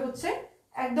ফেব্রিকটা হবে হচ্ছে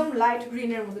একদম লাইট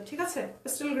গ্রিনের মধ্যে, ঠিক আছে,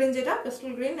 পেস্টেল গ্রিন, যেটা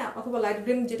পেস্টেল গ্রিন অথবা লাইট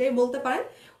গ্রিন যেটাই বলতে পারেন,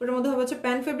 ওটার মধ্যে হবে হচ্ছে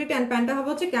প্যান্ট ফেব্রিক। অ্যান্ড প্যান্টটা হবে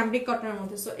হচ্ছে ক্যাম্ব্রিক কটনের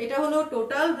মধ্যে। সো এটা হলো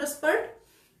টোটাল ড্রেস পার্ট।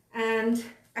 অ্যান্ড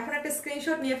এখন একটা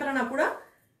স্ক্রিনশট নিয়ে ফেলেন আপুরা,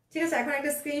 ঠিক আছে, এখন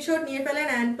একটা স্ক্রিনশট নিয়ে ফেলেন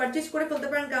অ্যান্ড পারচেজ করে ফেলতে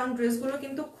পারেন, কারণ ড্রেসগুলো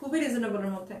কিন্তু খুবই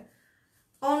রিজনেবলের মধ্যে,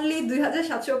 অনলি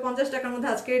 2750 টাকার মধ্যে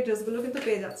আজকে এই ড্রেসগুলো কিন্তু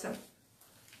পেয়ে যাচ্ছেন।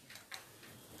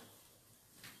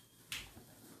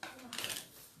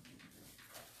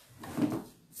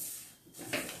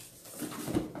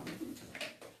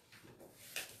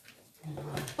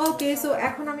 ওকে, সো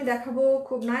এখন আমি দেখাবো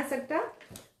খুব নাইস একটা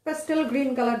পেস্টেল গ্রিন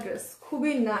কালার ড্রেস,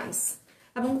 খুবই নাইস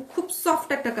এবং খুব সফট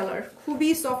একটা কালার, খুবই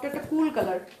সফট একটা কুল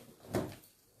কালার।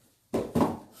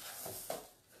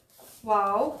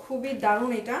 ওয়াও, খুবই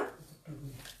দারুণ এটা,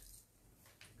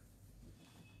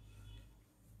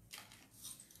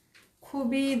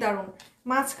 খুবই দারুণ।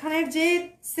 মাঝখানের যে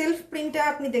সেলফ প্রিন্টটা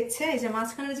আপনি দেখছেন, এই যে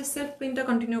মাঝখানের যে সেলফ প্রিন্টটা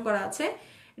কন্টিনিউ করা আছে,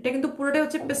 এটা কিন্তু পুরোটাই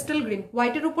হচ্ছে পেস্টেল গ্রিন,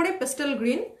 হোয়াইটের উপরে পেস্টেল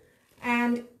গ্রিন।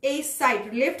 অ্যান্ড এই সাইড,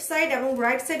 লেফট সাইড এবং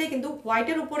রাইট সাইডে কিন্তু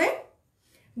হোয়াইটের উপরে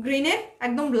গ্রিনের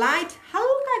একদম লাইট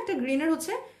হালকা একটা গ্রিনের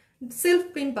হচ্ছে সেলফ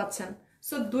প্রিন্ট পাচ্ছেন।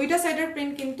 সো দুইটা সাইডের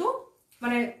প্রিন্ট কিন্তু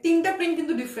মানে তিনটা প্রিন্ট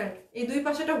কিন্তু ডিফারেন্ট, এই দুই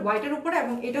পাশেটা হোয়াইটের উপরে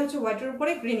এবং এটা হচ্ছে হোয়াইটের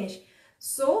উপরে গ্রিনিশ।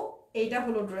 সো এইটা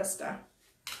হলো ড্রেসটা,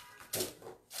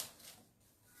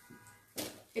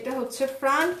 এটা হচ্ছে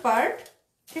ফ্রন্ট পার্ট,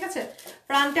 ঠিক আছে।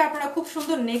 ফ্রন্টে আপনারা খুব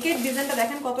সুন্দর নেকের ডিজাইনটা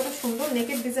দেখেন কতটা সুন্দর,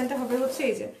 নেকের ডিজাইনটা হবে হচ্ছে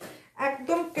এই যে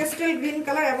একদম পেস্টেল গ্রিন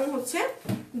কালার এবং হচ্ছে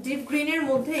ডিপ গ্রিনের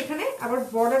মধ্যে এখানে আবার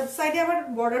বর্ডার সাইডে আবার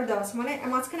বর্ডার দেওয়া আছে, মানে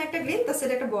মাঝখানে একটা গ্রিন তার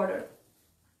সাইডে একটা বর্ডার।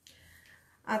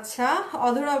 আচ্ছা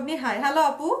অধর আপনি, হাই, হ্যালো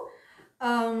আপু,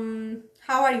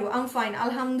 how are you? I'm fine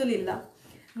আলহামদুলিল্লাহ।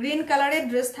 গ্রিন কালারের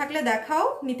ড্রেস থাকলে দেখাও,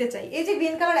 নিতে চাই। এই যে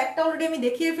গ্রিন কালার একটা অলরেডি আমি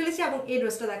দেখিয়ে ফেলেছি এবং এই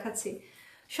ড্রেসটা দেখাচ্ছি,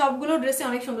 সবগুলো ড্রেসে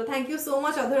অনেক সুন্দর। থ্যাংক ইউ সো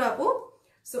মাচ অধর আপু।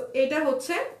 সো এটা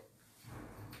হচ্ছে,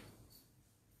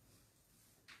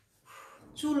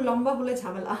 চুল লম্বা হলে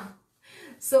ঝামেলা।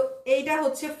 সো এইটা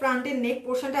হচ্ছে ফ্রন্টের নেক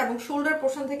পোর্শনটা এবং শোল্ডার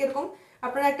পোর্শন থেকে এরকম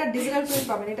আপনারা একটা ডিজিটাল প্রিন্ট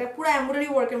পাবেন, এটা পুরো এমব্রয়ডারি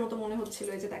ওয়ার্কের মতো মনে হচ্ছিল।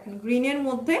 এই যে দেখেন গ্রিনের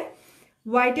মধ্যে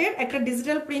হোয়াইটের একটা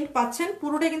ডিজিটাল প্রিন্ট পাচ্ছেন,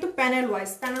 পুরোটা কিন্তু প্যানেল ওয়াইজ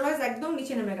একদম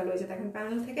নিচে নেমে গেল। এই যে দেখেন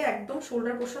প্যানেল থেকে একদম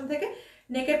শোল্ডার পোর্শন থেকে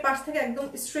নেকের পাশ থেকে একদম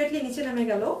স্ট্রেটলি নিচে নেমে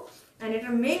গেল। অ্যান্ড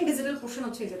এটার মেইন ডিজিটাল পোর্শন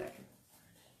হচ্ছে এই যে দেখেন,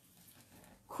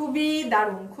 খুবই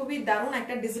দারুণ, খুবই দারুণ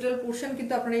একটা ডিজিটাল পোর্শন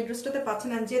কিন্তু আপনারা এই ড্রেসটাতে পাচ্ছেন।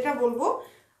 আর যেটা বলবো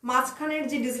মাঝখানের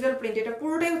যে ডিজিটাল প্রিন্ট, এটা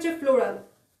পুরোটাই হচ্ছে ফ্লোরাল,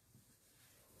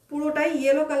 পুরোটাই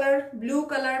yellow colour, blue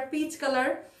colour, peach colour,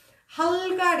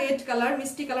 হালকা রেড কালার,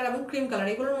 মিষ্টি কালার এবং ক্রিম কালার,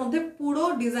 এগুলোর মধ্যে পুরো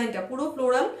ডিজাইনটা, পুরো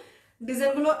ফ্লোরাল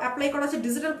ডিজাইনগুলো অ্যাপ্লাই করা আছে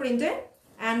digital প্রিন্টে।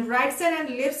 And right side and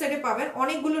left সাইডে পাবেন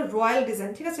অনেকগুলো রয়্যাল ডিজাইন,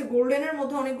 ঠিক আছে, গোল্ডেনের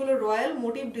মধ্যে অনেকগুলো রয়্যাল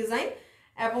মোটিভ ডিজাইন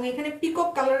এবং এখানে পিকক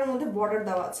কালারের মধ্যে বর্ডার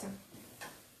দেওয়া আছে।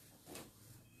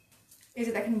 এই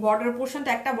যে দেখেন বর্ডার পোর্শনটা,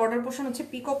 একটা বর্ডার পোর্শন হচ্ছে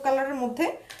পিকক কালারের মধ্যে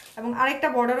এবং আরেকটা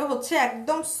বর্ডারও হচ্ছে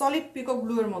একদম সলিড পিকক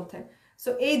ব্লু এর মধ্যে। সো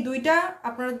এই দুইটা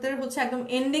আপনাদের হচ্ছে একদম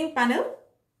এন্ডিং প্যানেল,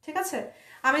 ঠিক আছে।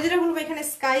 আমি যেটা বলবো এখানে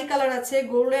স্কাই কালার আছে,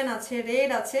 গোল্ডেন আছে, রেড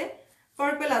আছে,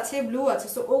 পার্পল আছে, ব্লু আছে।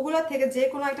 সো ওগুলা থেকে যে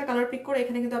কোনো একটা কালার পিক করে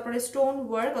এখানে কিন্তু আপনারা স্টোন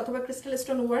ওয়ার্ক অথবা ক্রিস্টাল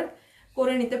স্টোন ওয়ার্ক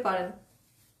করে নিতে পারেন।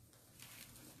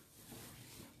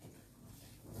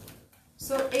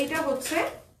 সো এইটা হচ্ছে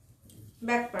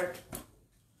ব্যাক পার্ট,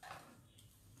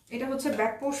 এটা হচ্ছে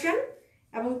ব্যাক পোর্শন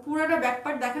এবং পুরোটা ব্যাক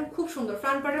পার্ট দেখেন খুব সুন্দর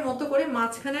ফ্রন্ট পার্টের মতো করে।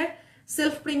 মাঝখানের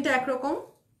সেলফ প্রিন্টটা একরকম,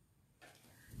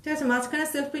 ঠিক আছে, মাঝখানের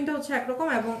সেলফ প্রিন্টটা হচ্ছে একরকম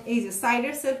এবং এই যে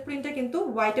সাইডের সেলফ প্রিন্টটা কিন্তু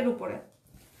হোয়াইটের উপরে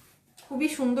খুবই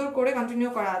সুন্দর করে কন্টিনিউ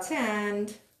করা আছে। অ্যান্ড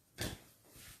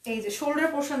এই যে শোল্ডার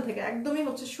পোর্শন থেকে একদমই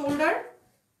হচ্ছে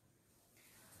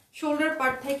শোল্ডার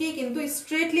পার্ট থেকেই কিন্তু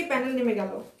স্ট্রেটলি প্যানেল নেমে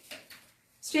গেল,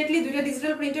 স্ট্রেটলি দুইটা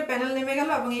ডিজিটাল প্রিন্টের প্যানেল নেমে গেল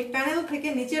এবং এই প্যানেল থেকে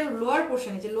নিচের লোয়ার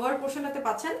পোর্শনে, যে লোয়ার পোর্শনটাতে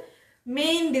পাচ্ছেন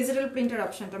মেইন ডিজিটাল প্রিন্টের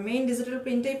অপশনটা, মেইন ডিজিটাল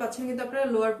প্রিন্টেই পাচ্ছেন কিন্তু আপনারা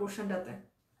লোয়ার পোর্শনটাতে।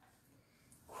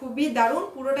 খুবই দারুণ,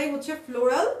 পুরোটাই হচ্ছে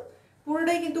ফ্লোরাল,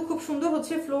 পুরোটাই কিন্তু খুব সুন্দর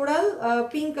হচ্ছে floral,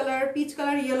 pink colour, peach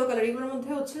colour, yellow colour, এগুলোর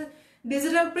মধ্যে হচ্ছে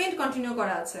ডিজিটাল প্রিন্ট কন্টিনিউ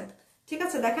করা আছে। ঠিক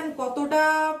আছে, দেখেন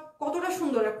কতটা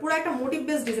সুন্দর, পুরো একটা মোটিভ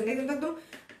বেস ডিজাইন। কিন্তু একদম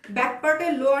ব্যাক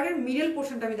পার্টের লোয়ারের মিডল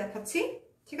পোর্শনটা আমি দেখাচ্ছি,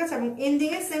 ঠিক আছে, এবং ending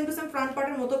A same to same front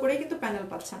পার্টের মতো করেই কিন্তু প্যানেল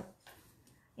পাচ্ছেন।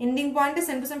 এন্ডিং পয়েন্টে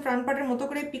সেম টু সেম ফ্রন্ট পার্টের মতো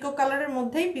করে পিকক কালারের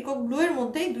মধ্যেই, পিকক ব্লু এর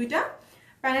মধ্যেই দুইটা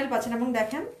প্যানেল পাচ্ছেন এবং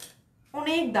দেখেন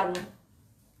অনেক দারুণ,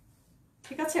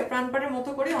 ঠিক আছে, ফ্রন্ট পার্টের মতো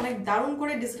করে অনেক দারুণ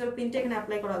করে ডিজিটাল প্রিন্ট এখানে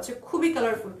অ্যাপ্লাই করা আছে, খুবই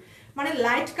কালারফুল, মানে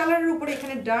লাইট কালারের উপরে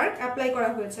এখানে ডার্ক অ্যাপ্লাই করা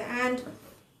হয়েছে। অ্যান্ড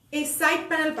এই সাইড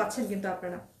প্যানেল পাচ্ছেন কিন্তু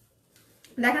আপনারা,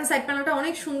 দেখেন সাইড প্যানেলটা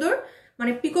অনেক সুন্দর,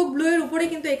 মানে পিকক ব্লু এর উপরে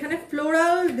কিন্তু এখানে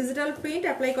ফ্লোরাল ডিজিটাল প্রিন্ট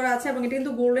অ্যাপ্লাই করা আছে এবং এটা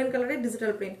কিন্তু গোল্ডেন কালারের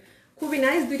ডিজিটাল প্রিন্ট, খুবই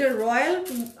নাইস। দুইটা রয়্যাল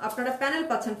আপনারা প্যানেল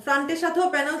পাচ্ছেন, ফ্রন্টের সাথেও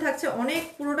প্যানেল থাকছে অনেক,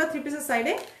 পুরোটা 3 পিসের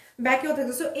সাইডে, ব্যাকেও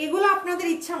থাকছে। সো এগুলো আপনাদের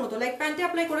ইচ্ছা মতো, লাইক প্যান্টে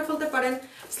অ্যাপ্লাই করে ফেলতে পারেন,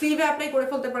 স্লিভে অ্যাপ্লাই করে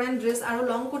ফেলতে পারেন, ড্রেস আরো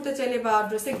লং করতে চাইলে বা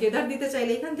ড্রেসে গেদার দিতে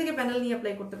চাইলে এখান থেকে প্যানেল নিয়ে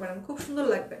অ্যাপ্লাই করতে পারেন, খুব সুন্দর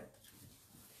লাগবে।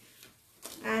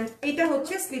 অ্যান্ড এইটা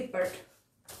হচ্ছে স্লিভ পার্ট,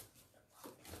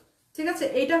 ঠিক আছে,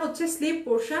 এইটা হচ্ছে স্লিভ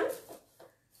পোর্শন,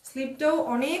 স্লিভটাও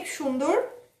অনেক সুন্দর,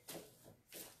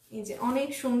 এই যে অনেক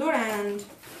সুন্দর। অ্যান্ড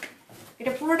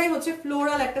এটা পুরোটাই হচ্ছে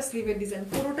ফ্লোরাল একটা স্লিভের ডিজাইন,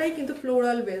 পুরোটাই কিন্তু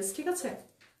ফ্লোরাল বেস, ঠিক আছে,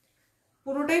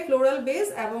 পুরোটাই ফ্লোরাল বেস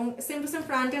এবং same to same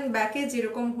front end ব্যাকে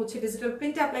যেরকম হচ্ছে ডিজিটাল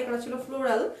প্রিন্টে অ্যাপ্লাই করা ছিল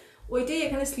ফ্লোরাল, ওইটাই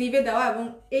এখানে স্লিভে দেওয়া এবং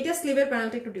এইটা স্লিভের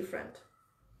প্যানেলটা একটু ডিফারেন্ট,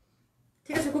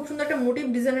 ঠিক আছে, খুব সুন্দর একটা মোটিভ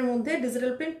ডিজাইনের মধ্যে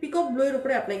ডিজিটাল প্রিন্ট পিকক ব্লু এর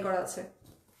উপরে অ্যাপ্লাই করা আছে।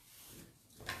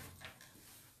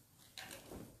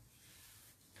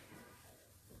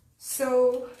 সো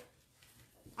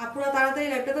আপনারা তাড়াতাড়ি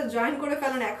লাইভটাতে জয়েন করে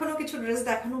ফেলেন, এখনো কিছু ড্রেস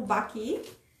দেখানো বাকি।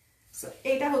 সো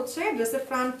এইটা হচ্ছে ড্রেসের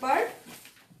ফ্রন্ট পার্ট,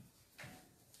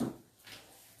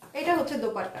 এটা হচ্ছে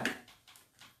দোপাট্টা,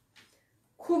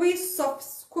 খুবই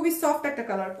সফট একটা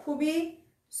কালার, খুবই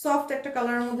সফট একটা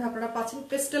কালারের মধ্যে আপনারা পাচ্ছেন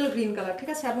পেস্টেল গ্রিন কালার, ঠিক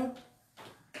আছে, এবং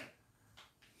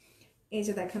এই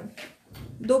যে দেখেন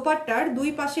দোপাট্টার দুই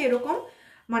পাশে এরকম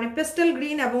মানে পেস্টেল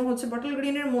গ্রিন এবং হচ্ছে বটল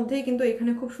গ্রিনের মধ্যেই কিন্তু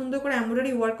এখানে খুব সুন্দর করে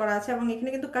এমব্রয়ডারি ওয়ার্ক করা আছে এবং এখানে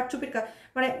কিন্তু কাটচুপির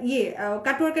মানে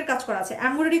কাটওয়ার্কের কাজ করা আছে,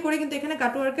 এমব্রয়ডারি করে কিন্তু এখানে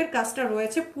কাটওয়ার্কের কাজটা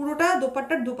রয়েছে পুরোটা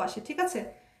দোপাট্টার দুপাশে, ঠিক আছে,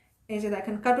 এই যে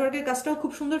দেখেন কাটওয়ার্কের কাজটাও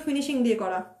খুব সুন্দর ফিনিশিং দিয়ে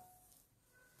করা।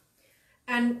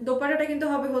 অ্যান্ড দোপাট্টাটা কিন্তু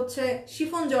হবে হচ্ছে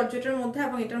শিফন জর্জেটের মধ্যে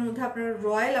এবং এটার মধ্যে আপনারা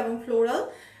রয়্যাল এবং ফ্লোরাল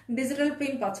ডিজিটাল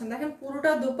প্রিন্ট পাচ্ছেন। দেখেন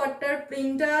পুরোটা দোপাট্টার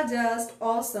প্রিন্টটা জাস্ট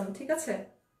অসম, ঠিক আছে,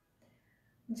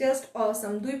 জাস্ট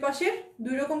অসম, দুই পাশের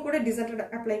দুই রকম করে ডিজাইনটা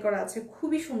অ্যাপ্লাই করা আছে,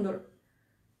 খুবই সুন্দর।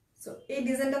 সো এই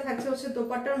ডিজাইনটা থাকছে হচ্ছে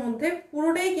দোপাট্টার মধ্যে,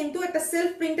 পুরোটাই কিন্তু একটা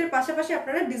সেলফ প্রিন্টের পাশাপাশি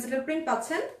আপনারা ডিজিটাল প্রিন্ট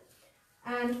পাচ্ছেন।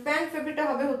 অ্যান্ড প্যান্ট ফেব্রিকটা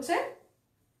হবে হচ্ছে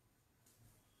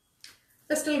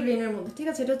পেস্টেল গ্রিনের মধ্যে, ঠিক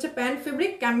আছে, এটা হচ্ছে প্যান্ট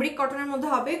ফেব্রিক, ক্যামব্রিক কটনের মধ্যে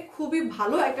হবে, খুবই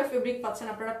ভালো একটা ফেব্রিক পাচ্ছেন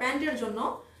আপনারা প্যান্টের জন্য।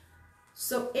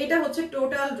 সো এটা হচ্ছে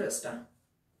টোটাল ড্রেসটা,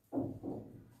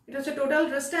 এটা হচ্ছে টোটাল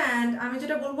ড্রেসটা। অ্যান্ড আমি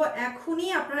যেটা বলবো এখনই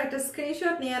আপনারা একটা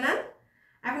স্ক্রিনশট নিয়ে নেন,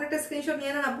 এখন একটা স্ক্রিনশট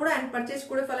নিয়ে নেন আপনারা অ্যান্ড পারচেজ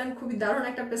করে ফেলেন, খুবই দারুণ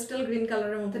একটা পেস্টেল গ্রিন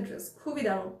কালারের মধ্যে ড্রেস, খুবই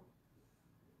দারুণ।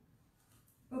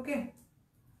 ওকে,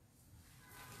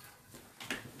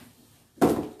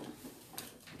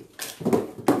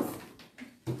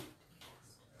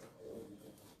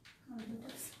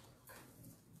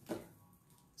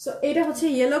 সো এটা হচ্ছে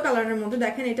ইয়েলো কালারের মধ্যে,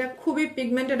 দেখেন এটা খুবই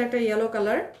পিগমেন্টেড একটা ইয়েলো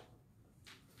কালার,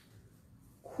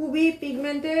 খুবই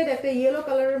পিগমেন্টেড একটা ইয়েলো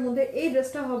কালারের মধ্যে এই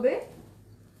ড্রেসটা হবে।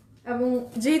 এবং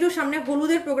যেহেতু সামনে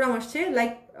হলুদের প্রোগ্রাম আসছে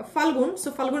লাইক ফাল্গুন, সো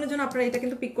ফাল্গুনের জন্য আপনারা এটা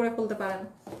কিন্তু পিক করে ফেলতে পারেন।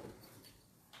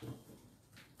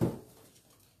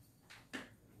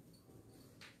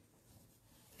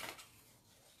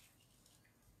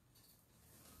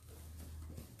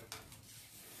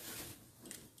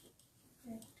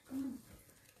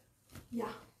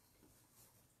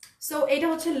 সো এটা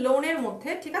হচ্ছে লোনের মধ্যে,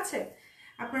 ঠিক আছে,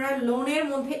 আপনারা লোনের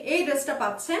মধ্যে এই ড্রেসটা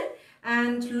পাচ্ছেন।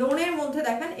 অ্যান্ড লোনের মধ্যে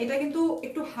দেখেন এটা কিন্তু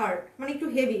একটু হার্ড, মানে একটু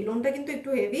হেভি, লোনটা কিন্তু একটু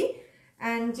হেভি।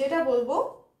 অ্যান্ড যেটা বলবো,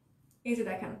 এই যে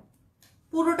দেখেন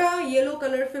পুরোটা ইয়েলো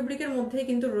কালার ফেব্রিকের মধ্যে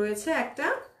কিন্তু রয়েছে একটা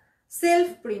self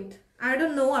print. I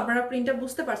don't know আপনারা প্রিন্টটা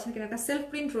বুঝতে পারছেন কিনা, একটা সেলফ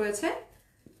প্রিন্ট রয়েছে।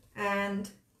 অ্যান্ড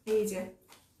এই যে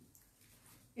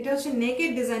এটা হচ্ছে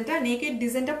নেকেড ডিজাইনটা। নেকেড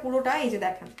ডিজাইনটা পুরোটা এই যে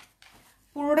দেখেন,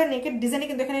 পুরোটা নেকেড ডিজাইনে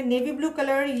কিন্তু এখানে navy blue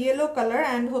colour, yellow colour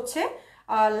and হচ্ছে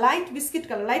light biscuit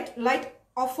colour, light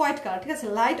off white colour, ঠিক আছে,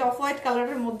 লাইট অফ হোয়াইট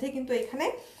কালারের মধ্যে কিন্তু এখানে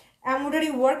এমব্রয়ডারি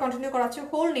ওয়ার্ক কন্টিনিউ করা আছে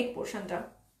হোল নেক পোর্শনটা।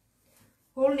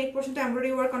 হোল নেক পোর্শনটা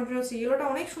এমব্রয়ডারি ওয়ার্ক কন্টিনিউ হচ্ছে। ইয়েলোটা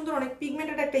অনেক সুন্দর, অনেক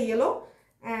পিগমেন্টেড একটা ইয়েলো।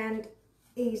 অ্যান্ড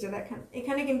এই যে দেখেন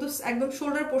এখানে কিন্তু একদম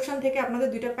শোল্ডার পোর্শন থেকে আপনাদের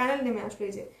দুইটা প্যানেল নেমে আসলো।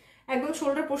 এই যে একদম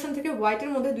শোল্ডার পোর্শন থেকে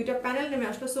হোয়াইটের মধ্যে দুইটা প্যানেল নেমে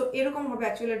আসলো। সো এরকম হবে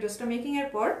অ্যাকচুয়ালি ড্রেসটা মেকিং এর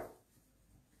পর।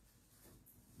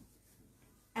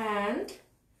 অ্যান্ড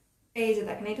এই যে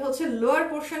দেখেন এটা হচ্ছে লোয়ার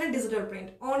পোর্শনের ডিজিটাল প্রিন্ট,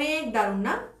 অনেক দারুণ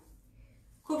না?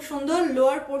 খুব সুন্দর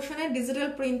লোয়ার পোর্শনের ডিজিটাল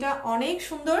প্রিন্টটা, অনেক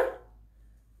সুন্দর।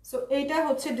 সো এইটা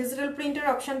হচ্ছে ডিজিটাল প্রিন্টের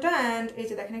অপশনটা। অ্যান্ড এই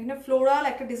যে দেখেন এখানে ফ্লোরাল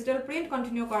একটা ডিজিটাল প্রিন্ট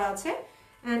কন্টিনিউ করা আছে।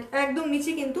 অ্যান্ড একদম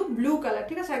নিচে কিন্তু ব্লু কালার,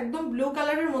 ঠিক আছে, একদম ব্লু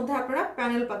কালারের মধ্যে আপনারা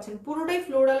প্যানেল পাচ্ছেন, পুরোটাই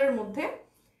ফ্লোরালের মধ্যে।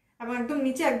 এবং একদম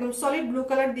নিচে একদম সলিড ব্লু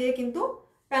কালার দিয়ে কিন্তু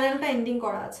প্যানেলটা এন্ডিং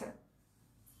করা আছে।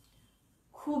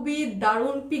 খুবই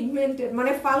দারুণ পিগমেন্টেড,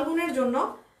 মানে ফাল্গুনের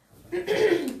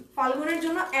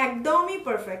জন্য একদমই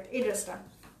পারফেক্ট এই ড্রেসটা।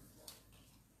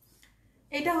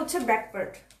 এটা হচ্ছে ব্যাক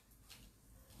পার্ট,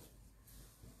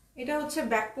 এটা হচ্ছে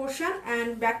ব্যাক পোর্শন। অ্যান্ড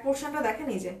ব্যাক পোর্শনটা দেখেন,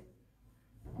 এই যে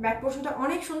ব্যাক পোর্শনটা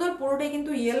অনেক সুন্দর, পুরোটাই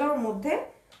কিন্তু ইয়েলোর মধ্যে।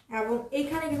 এবং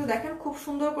এইখানে কিন্তু দেখেন খুব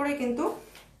সুন্দর করে কিন্তু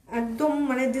একদম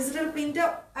মানে ডিজিটাল প্রিন্টটা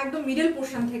একদম মিডল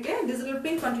পোর্শন থেকে ডিজিটাল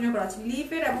প্রিন্ট কন্টিনিউ করা আছে,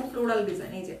 লিফের এবং ফ্লোরাল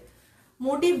ডিজাইন। এই যে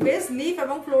মোটিভ বেস লিফ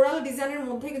এবং ফ্লোরাল ডিজাইনের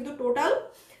মধ্যে কিন্তু টোটাল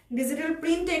ডিজিটাল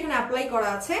প্রিন্টটা এখানে অ্যাপ্লাই করা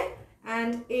আছে।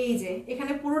 অ্যান্ড এই যে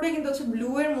এখানে পুরোটাই কিন্তু হচ্ছে ব্লু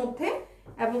এর মধ্যে,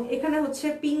 এবং এখানে হচ্ছে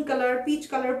pink colour, peach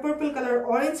colour, purple colour,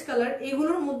 orange colour,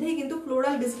 এগুলোর মধ্যেই কিন্তু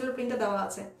ফ্লোরাল ডিজিটাল প্রিন্টটা দেওয়া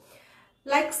আছে।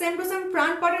 Like same to same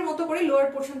front পার্টের মতো করে লোয়ার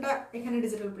পোর্শনটা এখানে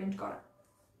ডিজিটাল প্রিন্ট করা,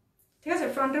 ঠিক আছে,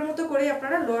 ফ্রন্টের মতো করে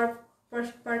আপনারা লোয়ার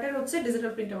পার্টের হচ্ছে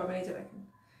ডিজিটাল প্রিন্টটা পাবেন। এই যে দেখেন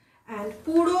অ্যান্ড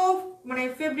পুরো মানে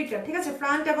ফেব্রিকটা, ঠিক আছে,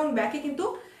 ফ্রন্ট এবং ব্যাকে কিন্তু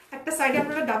একটা সাইডে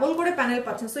আপনারা ডাবল করে প্যানেল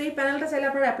পাচ্ছেন। সো এই প্যানেলটা চাইলে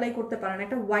আপনারা অ্যাপ্লাই করতে পারেন,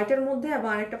 একটা হোয়াইটের মধ্যে এবং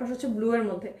আরেকটা পাশে হচ্ছে ব্লু এর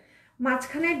মধ্যে।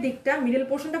 মাঝখানের দিকটা মিডল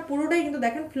পোর্শনটা পুরোটাই কিন্তু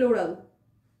দেখেন ফ্লোরাল,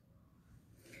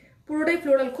 পুরোটাই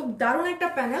ফ্লোরাল। খুব দারুণ একটা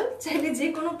প্যানেল, চাইলে যে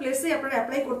কোনো প্লেসে আপনারা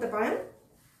অ্যাপ্লাই করতে পারেন।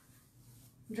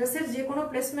 ড্রেসের যে কোনো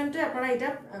প্লেসমেন্টে আপনারা এটা,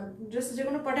 ড্রেসের যে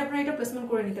কোনো পার্টে আপনারা এটা প্লেসমেন্ট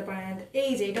করে নিতে পারেন।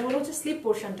 এই যে এটা হলো হচ্ছে স্লিপ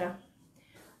পোর্শনটা,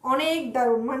 অনেক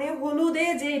দারুণ, মানে হলুদে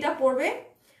যে এটা পরবে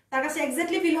তার কাছে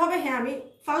এক্স্যাক্টলি ফিল হবে হ্যাঁ আমি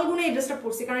ফাল্গুনে এই ড্রেসটা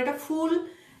পরছি, কারণ এটা ফুল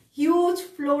হিউজ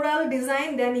ফ্লোরাল ডিজাইন,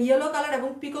 দেন ইয়েলো কালার এবং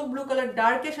পিকক ব্লু কালার,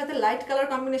 ডার্কের সাথে লাইট কালার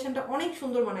কম্বিনেশনটা অনেক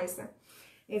সুন্দর বানাইছে।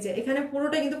 এই যে এখানে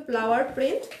পুরোটাই কিন্তু ফ্লাওয়ার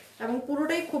প্রিন্ট এবং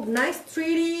পুরোটাই খুব nice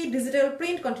 3D digital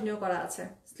print continue করা আছে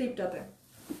স্লিপটাতে।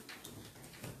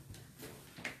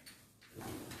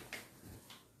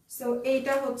 সো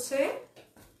এইটা হচ্ছে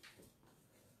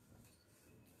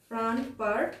ফ্রন্ট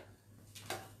পার্ট,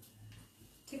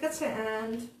 ঠিক আছে।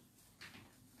 অ্যান্ড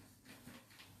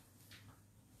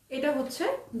এটা হচ্ছে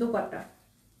দোপাট্টা,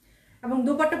 এবং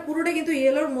দোপাট্টা পুরোটা কিন্তু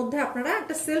ইয়েলোর মধ্যে আপনারা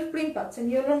একটা সেলফ প্রিন্ট পাচ্ছেন।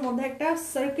 ইয়েলোর মধ্যে একটা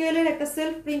সার্কেলের একটা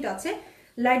সেলফ প্রিন্ট আছে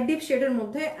লাইট ডিপ শেডের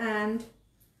মধ্যে। অ্যান্ড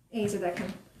এই যে দেখেন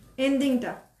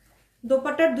এন্ডিংটা,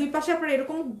 দোপাট্টার দুই পাশে আপনারা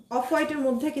এরকম অফ হোয়াইটের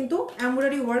মধ্যে কিন্তু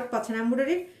এমব্রয়ডারি ওয়ার্ক পাচ্ছেন,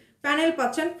 এমব্রয়ডারি প্যানেল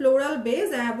পাচ্ছেন, ফ্লোরাল বেজ,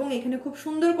 এবং এখানে খুব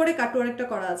সুন্দর করে কাটওয়ার্কটা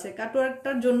করা আছে।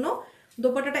 কাটওয়ার্কটার জন্য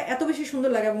দোপাট্টাটা এত বেশি সুন্দর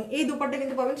লাগে। এবং এই দোপাট্টা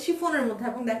কিন্তু পাবেন শিফনের মধ্যে,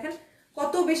 এবং দেখেন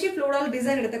কত বেশি ফ্লোরাল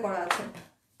ডিজাইন এটাতে করা আছে,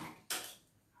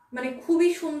 মানে খুবই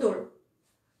সুন্দর।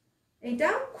 এটা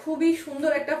খুবই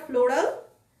সুন্দর একটা ফ্লোরাল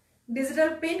ডিজিটাল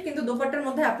প্রিন্ট কিন্তু দোপাট্টার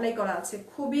মধ্যে অ্যাপ্লাই করা আছে,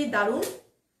 খুবই দারুণ।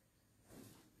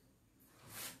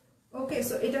 ওকে,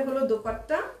 সো এটা হলো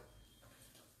দোপাট্টা।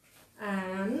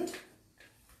 অ্যান্ড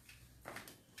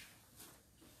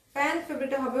প্যান্ট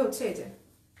ফেব্রিকটা হবে হচ্ছে এই যে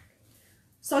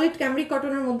সলিড ক্যামব্রিক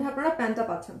কটনের মধ্যে আপনারা প্যান্টটা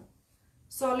পাচ্ছেন,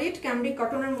 সলিড ক্যামব্রিক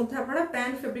কটনের মধ্যে আপনারা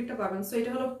প্যান্ট ফেব্রিকটা পাবেন। সো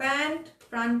এটা হলো pant,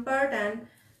 front part and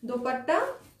dupatta.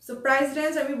 So price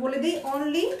range আমি বলে দিই,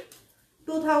 অনলি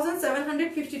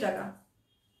 2750 টাকা,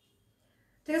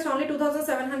 ঠিক আছে, অনলি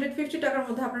 2750 টাকার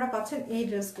মধ্যে আপনারা পাচ্ছেন এই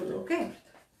ড্রেসগুলো। ওকে,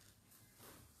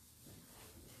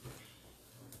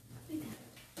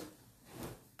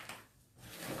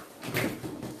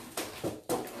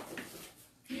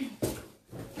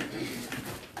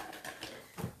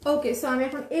 ওকে, সো আমি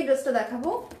এখন এই ড্রেসটা দেখাবো।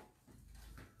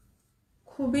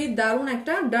 খুবই দারুণ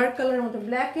একটা ডার্ক কালারের মধ্যে,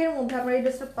 ব্ল্যাক এর মধ্যে আপনারা এই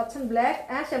ড্রেসটা পাচ্ছেন, ব্ল্যাক,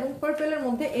 অ্যাশ এবং পার্পলের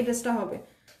মধ্যে এই ড্রেসটা হবে,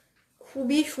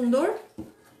 খুবই সুন্দর।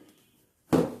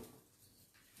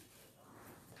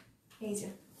 এই যে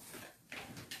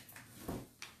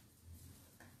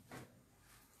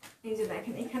এই যে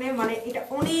দেখেন এখানে মানে এটা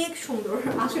অনেক সুন্দর,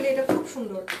 আসলে এটা খুব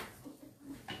সুন্দর।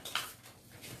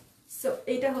 সো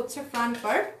এটা হচ্ছে ফ্রন্ট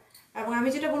পার্ট, এবং আমি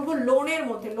যেটা বলবো লোনের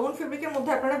মধ্যে, লোন ফেব্রিকের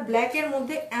মধ্যে আপনারা ব্ল্যাকের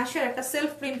মধ্যে অ্যাশের একটা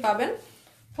সেলফ প্রিন্ট পাবেন।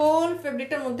 হোল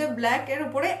ফেব্রিকটার মধ্যে ব্ল্যাক এর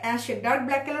উপরে অ্যাশের, ডার্ক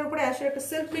ব্ল্যাক কালার উপরে অ্যাশের একটা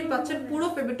সেলফ প্রিন্ট পাচ্ছেন পুরো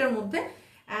ফেব্রিকটার মধ্যে।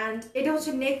 অ্যান্ড এটা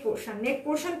হচ্ছে নেক পোর্শন, নেক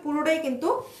পোর্শন পুরোটাই কিন্তু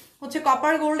হচ্ছে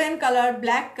copper golden colour,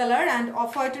 black colour and of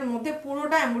হোয়াইটের মধ্যে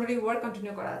পুরোটা এমব্রয়ডারি ওয়ার্ক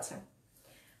কন্টিনিউ করা আছে।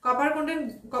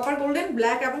 কপার গোল্ডেন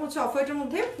ব্ল্যাক এবং হচ্ছে অফ হোয়াইটের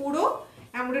মধ্যে পুরো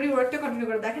এমব্রয়ডারি ওয়ার্কটা কন্টিনিউ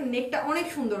করে। দেখেন নেকটা অনেক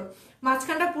সুন্দর,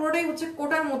 মাঝখানটা পুরোটাই হচ্ছে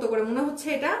কোটার মতো করে, মনে হচ্ছে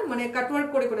এটা মানে কাটওয়ার্ক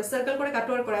করে করে সার্কেল করে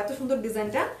কাটওয়ার্ক করে, এত সুন্দর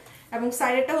ডিজাইনটা। এবং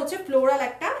সাইডেরটা হচ্ছে ফ্লোরাল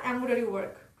একটা এমব্রয়ডারি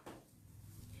ওয়ার্ক,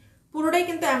 পুরোটাই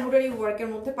কিন্তু এমব্রয়ডারি ওয়ার্কের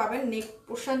মধ্যে পাবেন নেক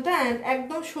পোর্শনটা। এন্ড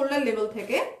একদম শোল্ডার লেভেল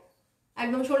থেকে,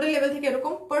 একদম শোল্ডার লেভেল থেকে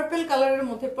এরকম পার্পল কালারের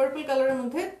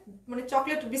মধ্যে মানে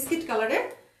চকলেট বিস্কিট কালারের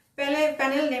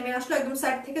প্যানেল নেমে আসলো একদম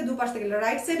সাইড থেকে, দুপাশ থেকে,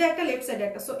 রাইট সাইডে একটা, লেফট সাইডে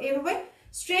একটা। সো এইভাবে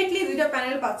স্ট্রেটলি দুইটা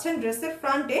প্যানেল পাচ্ছেন ড্রেসের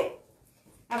ফ্রন্টে,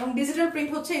 এবং ডিজিটাল প্রিন্ট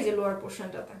হচ্ছে এই যে লোয়ার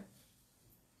পোর্শনটাতে।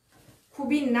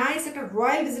 খুবই নাইস একটা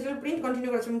রয়্যাল ডিজিটাল প্রিন্ট কন্টিনিউ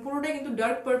করেছে, এবং পুরোটাই কিন্তু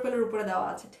ডার্ক পার্পলের উপরে দেওয়া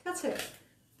আছে, ঠিক আছে?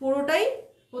 পুরোটাই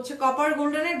হচ্ছে কপার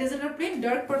গোল্ডেনের ডিজিটাল প্রিন্ট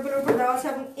ডার্ক পার্পলের উপরে দেওয়া আছে,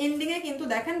 এবং এন্ডিং এ কিন্তু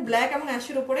দেখেন ব্ল্যাক এবং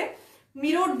অ্যাশের উপরে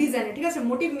মিরর ডিজাইনের, ঠিক আছে,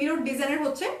 মোটিভ মিরর ডিজাইনের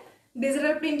হচ্ছে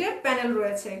ডিজিটাল প্রিন্টের প্যানেল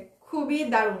রয়েছে। খুবই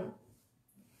দারুণ।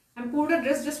 আমি পুরোটা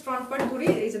ড্রেস ফ্রন্ট পার্ট ধরি,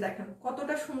 এই যে দেখেন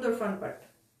কতটা সুন্দর ফ্রন্ট পার্ট,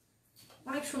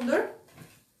 অনেক সুন্দর।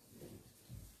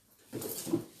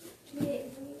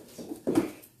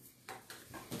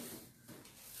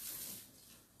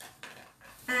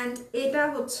 এন্ড এটা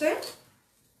হচ্ছে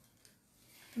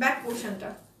ব্যাক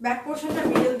পোর্শনটা,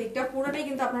 মিডল দিকটা পুরোটাই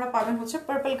কিন্তু আপনারা পাবেন হচ্ছে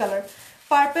পার্পল কালার,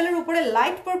 পার্পলের উপরে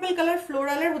লাইট পার্পল কালার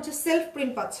ফ্লোরালের হচ্ছে সেলফ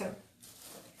প্রিন্ট পাচ্ছেন,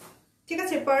 ঠিক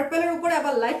আছে? পার্পলের উপরে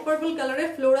আবার লাইট পার্পল কালারের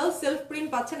ফ্লোরাল সেলফ প্রিন্ট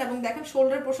পাচ্ছেন, এবং দেখেন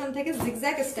শোল্ডার পোর্শন থেকে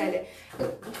জিগজ্যাগ স্টাইলে,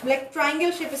 লাইক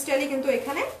ট্রায়াঙ্গেল শেপ স্টাইলে কিন্তু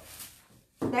এখানে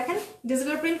দেখেন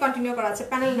ডিজিটাল প্রিন্ট কন্টিনিউ করা আছে।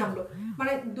 প্যানেল নামলো,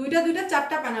 মানে দুইটা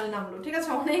চারটা প্যানেল নামলো, ঠিক আছে?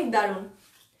 অনেক দারুণ।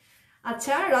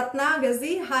 আচ্ছা, রত্না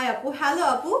গাজী, হাই আপু, হ্যালো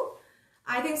আপু,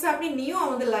 আই থিঙ্ক সো আপনি নিউ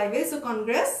আমাদের লাইভে, সো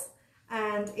কনগ্রেস।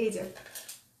 এন্ড এই যে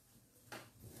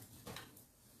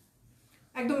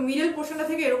একদম মিডল পোর্শনটা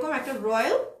থেকে এরকম একটা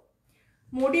রয়্যাল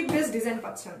মোটিভ বেস ডিজাইন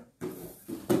পাচ্ছেন,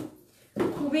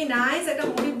 খুবই নাইস একটা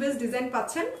মোটিভ বেস ডিজাইন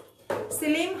পাচ্ছেন।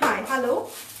 Selim, high, hello.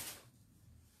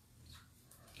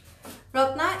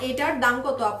 রত্না, এটার দাম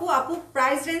কত আপু? আপু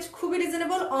প্রাইস রেঞ্জ খুবই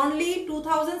রিজনেবল, অনলি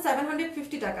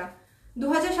 2750 টাকা,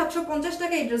 2750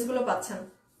 টাকা এই ড্রেসগুলো পাচ্ছেন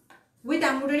উইথ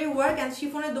এমব্রয়ডারি ওয়ার্ক এন্ড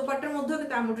শিফনের দোপাট্টার মধ্যেও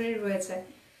কিন্তু এমব্রয়ডারি রয়েছে।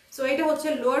 সো এটা হচ্ছে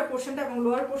লোয়ার পোর্শনটা, এবং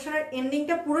লোয়ার পোর্শনের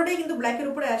এন্ডিংটা পুরোটাই কিন্তু ব্ল্যাকের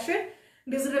উপরে আসে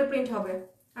ডিজিটাল প্রিন্ট হবে।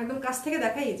 একদম কাছ থেকে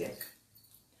দেখাই, এই যে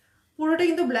পুরোটা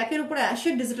কিন্তু ব্ল্যাকের উপরে আসে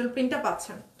ডিজিটাল প্রিন্টটা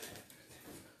পাচ্ছেন।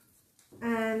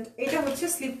 এন্ড এটা হচ্ছে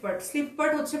স্লিপ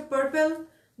পার্ট হচ্ছে পার্পল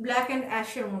ব্ল্যাক এন্ড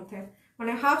অ্যাশের মধ্যে,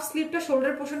 মানে হাফ স্লিপটা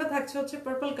শোল্ডার পোর্শনটা থাকছে হচ্ছে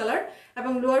পার্পল কালার,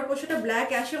 এবং লোয়ার পোর্শনটা ব্ল্যাক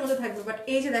অ্যাশের মধ্যে থাকবে। বাট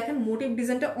এই যে দেখেন মোটিভ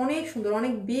ডিজাইনটা অনেক সুন্দর,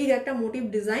 অনেক বিগ একটা মোটিভ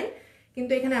ডিজাইন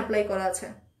কিন্তু এখানে অ্যাপ্লাই করা আছে,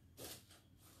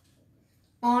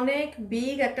 অনেক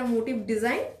বিগ একটা মোটিভ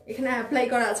ডিজাইন এখানে অ্যাপ্লাই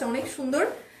করা আছে, অনেক সুন্দর।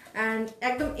 এন্ড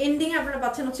একদম এন্ডিং এ আপনারা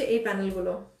পাচ্ছেন হচ্ছে এই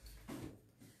প্যানেলগুলো,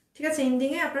 ঠিক আছে? এন্ডিং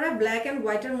এ আপনারা ব্ল্যাক এন্ড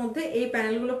হোয়াইটের মধ্যে এই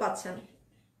প্যানেলগুলো পাচ্ছেন।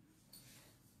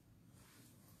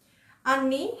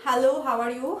 আন্নি, hello, how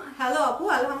are you? Hello আপু,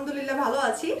 আলহামদুলিল্লাহ ভালো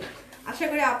আছি, আশা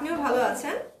করি আপনিও ভালো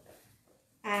আছেন।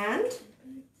 এন্ড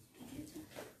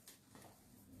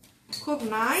খুব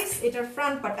নাইস এটার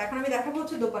ফ্রন্ট পার্টটা। এখন আমি দেখাবো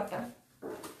হচ্ছে দোপাট্টা।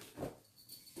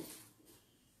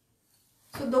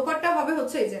 তো দোপাট্টা হবে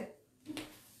হচ্ছে এই যে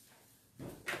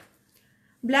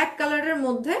ব্ল্যাক কালারের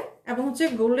মধ্যে এবং হচ্ছে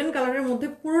গোল্ডেন কালারের মধ্যে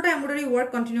পুরোটা এমব্রয়ডারি ওয়ার্ক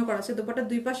কন্টিনিউ করা আছে। দোপাট্টার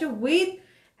দুই পাশে উইথ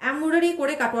এমব্রয়ডারি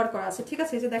করে কাটওয়ার্ক করা আছে, ঠিক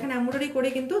আছে? এই যে দেখেন এমব্রয়ডারি করে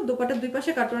কিন্তু দোপাট্টার দুই পাশে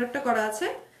কাটওয়ার্কটা করা আছে।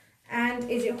 এন্ড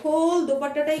এই যে হোল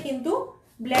দোপাট্টাটাই কিন্তু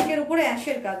ব্ল্যাকের উপরে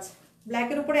অ্যাশের কাজ,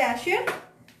 ব্ল্যাকের উপরে অ্যাশের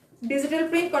ডিজিটাল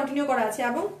প্রিন্ট কন্টিনিউ করা আছে,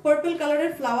 এবং পার্পল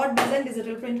কালারের ফ্লাওয়ার ডিজাইন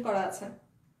ডিজিটাল প্রিন্ট করা আছে।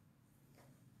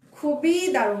 খুবই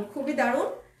দারুণ, খুবই দারুণ।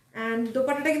 এন্ড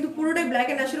দোপাট্টাটা কিন্তু পুরোটাই ব্ল্যাক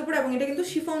এন্ড অ্যাশের উপরে, এবং এটা কিন্তু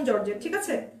শিফন জর্জেট, ঠিক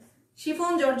আছে?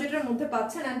 শিফন জর্জেটের মধ্যে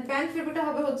পাচ্ছেন। এন্ড প্যান্ট ফেব্রিকটা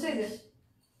হবে হচ্ছে এই যে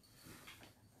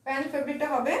প্যান্ট ফেব্রিকটা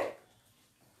হবে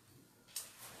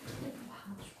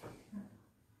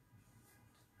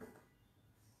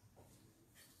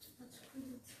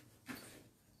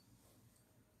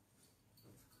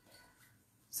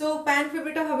সো প্যান্ট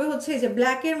ফেব্রিকটা হবে হচ্ছে এই যে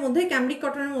ব্ল্যাক এর মধ্যে ক্যামব্রিক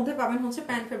কটনের মধ্যে পাবেন হচ্ছে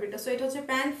প্যান্ট ফেব্রিকটা। সো এটা হচ্ছে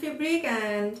প্যান্ট ফেব্রিক।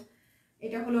 এন্ড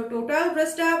এটা হলো টোটাল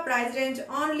ড্রেসটা, প্রাইস রেঞ্জ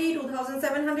অনলি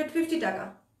 2750 টাকা।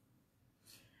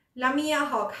 লামিয়া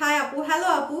হক, হাই আপু, হ্যালো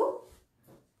আপু।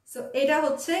 সো এটা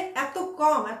হচ্ছে এত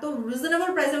কম, এত রিজনেবল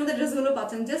প্রাইসের মধ্যে ড্রেসগুলো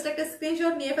পাচ্ছেন, জাস্ট একটা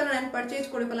স্ক্রিনশট নিয়ে ফেলান এন্ড পারচেজ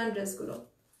করে ফেলান ড্রেসগুলো।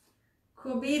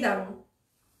 খুবই দারুণ।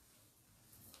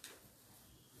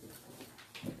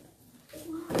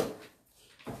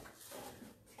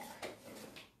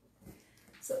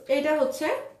 এইটা হচ্ছে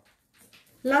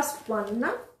লাস্ট ওয়ান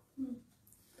না,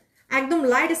 একদম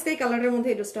লাইট স্কাই কালারের মধ্যে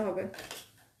এই ড্রেসটা হবে,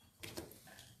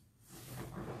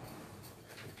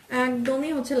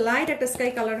 একদমই হচ্ছে লাইট একটা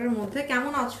স্কাই কালারের মধ্যে।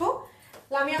 কেমন আছো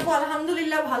লামিয়া আপু?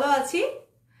 আলহামদুলিল্লাহ ভালো আছি।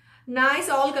 Nice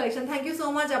all collection, thank you so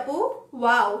much আপু।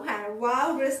 ওয়াও, হ্যাঁ ওয়াও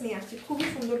ড্রেস নিয়ে আসছি, খুবই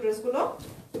সুন্দর ড্রেসগুলো।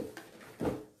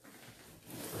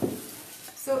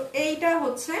 সো এটা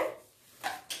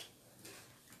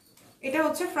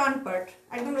হচ্ছে ফ্রন্ট পার্ট,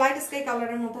 একদম লাইট স্কাই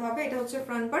কালারের মধ্যে হবে। এটা হচ্ছে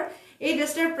ফ্রন্ট পার্ট। এই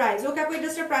ড্রেসটার প্রাইস, ওকে আপু, এই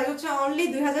ড্রেসটার প্রাইস হচ্ছে অনলি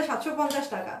 2750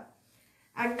 টাকা।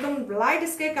 একদম লাইট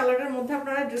স্কাই কালারের মধ্যে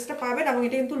আপনারা ড্রেসটা পাবেন, এবং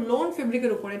এটা কিন্তু লোন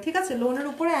ফেব্রিকের উপরে, ঠিক আছে, লোনের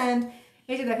উপরে। অ্যান্ড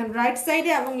এই যে দেখেন রাইট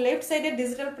সাইডে এবং লেফট সাইডে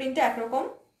ডিজিটাল প্রিন্টটা একরকম,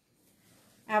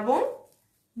 এবং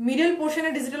মিডল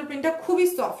পোর্শনের ডিজিটাল প্রিন্টটা খুবই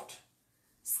সফট,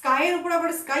 স্কাইয়ের উপর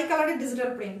আবার স্কাই কালারের digital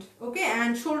print, okay.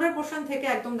 And shoulder portion থেকে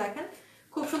একদম দেখেন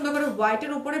খুব সুন্দর করে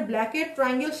হোয়াইটের উপরে ব্ল্যাকের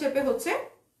ট্রায়াঙ্গেল শেপে হচ্ছে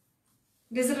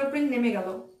ডিজিটাল প্রিন্ট নেমে গেল।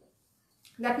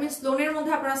 দ্যাট মিনস লোনের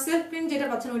মধ্যে আপনারা সেলফ প্রিন্ট যেটা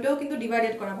পাচ্ছেন ওইটাও কিন্তু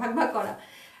ডিভাইডেড করা, ভাগ ভাগ করা।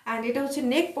 অ্যান্ড এটা হচ্ছে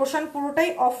নেক পোর্শন পুরোটাই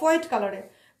অফ হোয়াইট কালারের,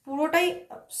 পুরোটাই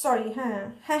সরি হ্যাঁ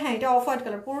হ্যাঁ হ্যাঁ এটা অফ হোয়াইট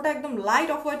কালার, পুরোটা একদম লাইট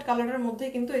অফ হোয়াইট কালারের মধ্যে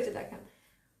কিন্তু এই যে দেখেন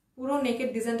পুরো নেকের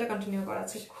ডিজাইনটা কন্টিনিউ করা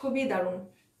আছে, খুবই দারুণ।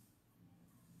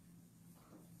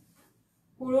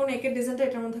 পুরো নেকের ডিজাইনটা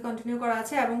এটার মধ্যে কন্টিনিউ করা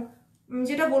আছে। এবং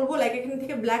যেটা বলবো লাইক এখান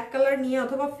থেকে ব্ল্যাক কালার নিয়ে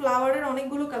অথবা ফ্লাওয়ারের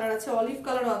অনেকগুলো কালার আছে, অলিভ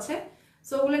কালারও আছে,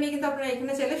 সো ওগুলো নিয়ে কিন্তু আপনারা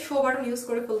এখানে চাইলে শো বাটন ইউজ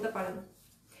করে ফেলতে পারেন।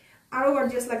 আরো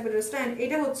গর্জিয়াস লাগবে ড্রেসটা। এন্ড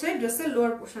এটা হচ্ছে ড্রেসের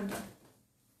লোয়ার পোর্শনটা,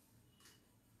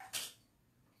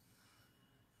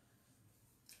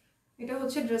 এটা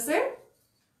হচ্ছে ড্রেসের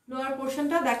লোয়ার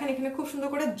পোর্শনটা। দেখেন এখানে খুব সুন্দর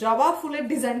করে জবা ফুলের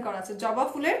ডিজাইন করা আছে, জবা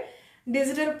ফুলের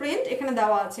ডিজিটাল প্রিন্ট এখানে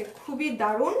দেওয়া আছে, খুবই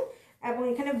দারুণ। এবং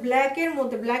এখানে ব্ল্যাক এর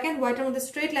মধ্যে, ব্ল্যাক এন্ড হোয়াইটের মধ্যে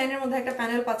স্ট্রেট লাইনের মধ্যে একটা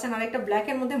প্যানেল পাচ্ছেন, আর একটা ব্ল্যাক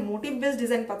এর মধ্যে মোটিভ বেস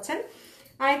ডিজাইন পাচ্ছেন,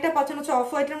 আর একটা পাচ্ছেন হচ্ছে অফ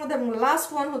হোয়াইটের মধ্যে, এবং লাস্ট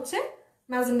ওয়ান হচ্ছে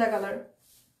ম্যাজেন্ডা কালার,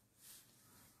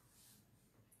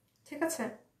 ঠিক আছে।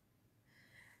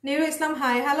 নিরু ইসলাম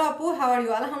হাই, হ্যালো আপু, হাউ আর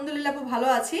ইউ? আলহামদুলিল্লাহ আপু ভালো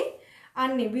আছি।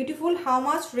 আন্নি beautiful, how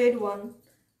much? Red one,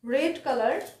 red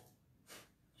colour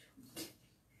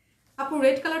আপু,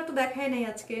 রেড কালার তো দেখাই নাই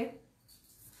আজকে।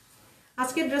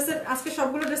 আজকে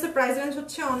সবগুলো ড্রেসের প্রাইস রেঞ্জ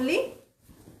হচ্ছে অনলি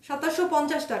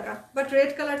 2750 টাকা, বাট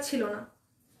রেড কালার ছিল না।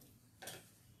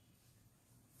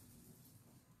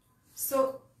 সো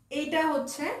এইটা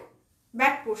হচ্ছে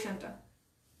ব্যাক পোর্শনটা,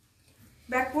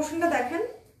 ব্যাক পোর্শনটা দেখেন,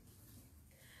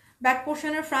 ব্যাক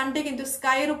পোর্শনের ফ্রন্টে কিন্তু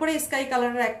স্কাইয়ের উপরে স্কাই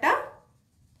কালারের একটা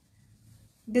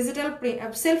digital print,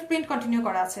 self print continue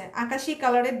করা আছে। আকাশি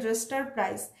কালারের ড্রেসটার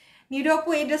প্রাইস, নিরু আপু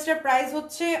এই ড্রেসটার প্রাইস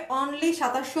হচ্ছে অনলি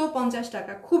 2750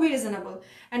 টাকা, খুবই রিজনেবল।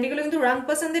 অ্যান্ড এগুলো কিন্তু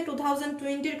রাংপাসান্দের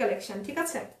 2020-র কালেকশন, ঠিক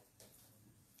আছে।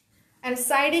 অ্যান্ড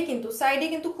সাইডে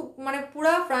কিন্তু খুব মানে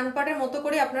পুরা ফ্রন্ট পার্টের মতো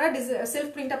করে আপনারা সেলফ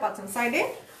প্রিন্টটা পাচ্ছেন। সাইডে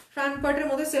ফ্রন্ট পার্টের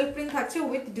মধ্যে সেলফ প্রিন্ট থাকছে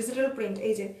উইথ ডিজিটাল প্রিন্ট,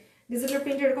 এই যে ডিজিটাল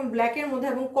প্রিন্ট এরকম ব্ল্যাকের মধ্যে,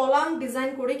 এবং কলাম ডিজাইন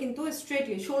করে কিন্তু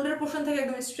স্ট্রেটলি শোল্ডার পোর্শন থেকে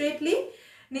একদম স্ট্রেটলি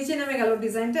নিচে নেমে গেল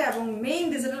ডিজাইনটা। এবং মেইন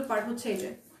ডিজিটাল পার্ট হচ্ছে এই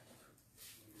যে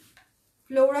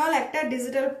ফ্লোরাল একটা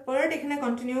ডিজিটাল পার্ট এখানে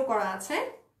কন্টিনিউ করা আছে,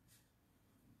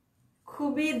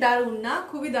 খুবই দারুণ না?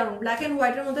 খুবই দারুণ। ব্ল্যাক এন্ড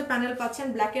হোয়াইটের মধ্যে প্যানেল পাচ্ছেন,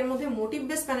 ব্ল্যাকের মধ্যে মোটিভ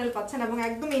বেস প্যানেল পাচ্ছেন, এবং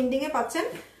একদম এন্ডিং এ পাচ্ছেন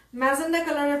ম্যাজেন্ডা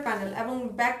কালারের প্যানেল, এবং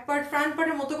ব্যাক পার্ট ফ্রন্ট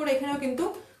পার্টের মতো করে এখানেও কিন্তু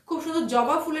খুব সুন্দর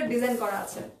জবা ফুলের ডিজাইন করা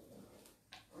আছে।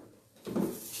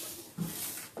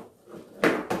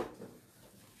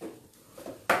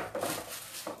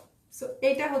 সো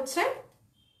এইটা হচ্ছে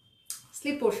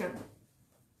স্লিভ পোর্শন,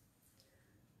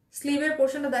 স্লিভের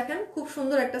পোর্শনটা দেখেন খুব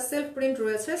সুন্দর একটা সেলফ প্রিন্ট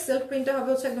রয়েছে। সেলফ প্রিন্টটা হবে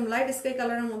হচ্ছে একদম লাইট স্কাই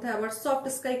কালারের মধ্যে, আবার সফট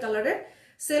স্কাই কালারের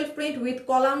সেলফ প্রিন্ট উইথ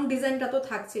কলাম ডিজাইনটা তো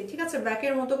থাকছে, ঠিক আছে।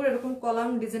 ব্যাকের মতো করে এরকম কলাম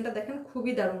ডিজাইনটা দেখেন,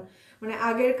 খুবই দারুণ। মানে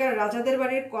আগেরকার রাজাদের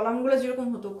বাড়ির কলামগুলো যেরকম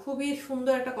হতো, খুবই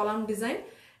সুন্দর একটা কলাম ডিজাইন।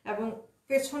 এবং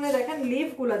পেছনে দেখেন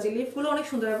লিফগুলো, যে লিফগুলো অনেক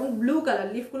সুন্দর, এবং ব্লু কালার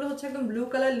লিফগুলো হচ্ছে একদম ব্লু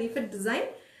কালার লিফের ডিজাইন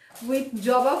উইথ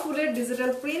জবা ফুলের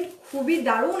ডিজিটাল প্রিন্ট, খুবই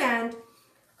দারুণ। অ্যান্ড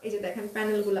এই যে দেখেন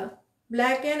প্যানেলগুলা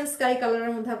ব্ল্যাক এন্ড স্কাই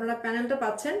কালারের মধ্যে আপনারা প্যানেলটা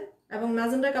পাচ্ছেন, এবং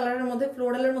ম্যাজেন্ডা কালারের মধ্যে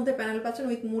ফ্লোরালের মধ্যে প্যানেল পাচ্ছেন,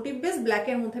 উইথ মোটিভ বেস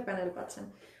ব্ল্যাকের মধ্যে প্যানেল পাচ্ছেন।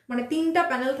 মানে তিনটা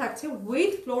প্যানেল থাকছে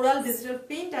with floral digital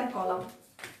print and column.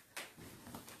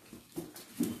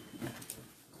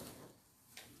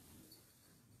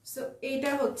 So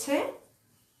এইটা হচ্ছে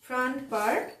ফ্রন্ট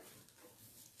পার্ট,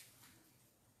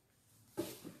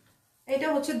 এটা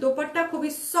হচ্ছে দোপাট্টা, খুবই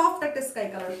সফট একটা স্কাই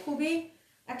কালার, খুবই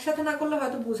একসাথে না করলে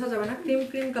হয়তো বোঝা যাবে না, ক্রিম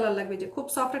ক্রিম কালার লাগবে, যে খুব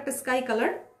সফট একটা স্কাই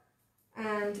কালার।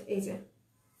 অ্যান্ড এই যে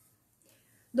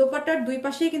দোপাট্টার দুই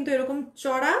পাশেই কিন্তু এরকম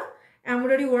চড়া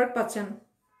এমব্রয়ডারি ওয়ার্ক পাচ্ছেন,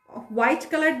 হোয়াইট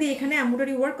কালার দিয়ে এখানে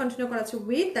এমব্রয়ডারি ওয়ার্ক কন্টিনিউ করা আছে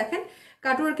উইথ দেখেন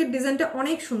কাটওয়ার্কের ডিজাইনটা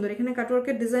অনেক সুন্দর। এখানে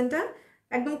কাটওয়ার্কের ডিজাইনটা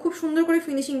একদম খুব সুন্দর করে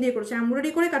ফিনিশিং দিয়ে করেছে,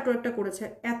 এমব্রয়ডারি করে কাটওয়ার্কটা করেছে,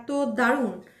 এত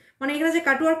দারুণ। মানে এখানে যে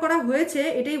কাটওয়ার্ক করা হয়েছে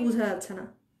এটাই বোঝা যাচ্ছে না,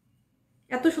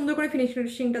 এত সুন্দর করে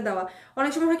ফিনিশিংটা দেওয়া।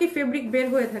 অনেক সময় হয় কি ফেব্রিক বের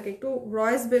হয়ে থাকে, একটু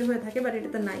রয়েস বের হয়ে থাকে, বাট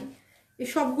এটাতে নাই। এই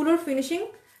সবগুলোর ফিনিশিং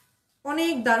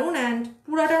অনেক দারুণ। অ্যান্ড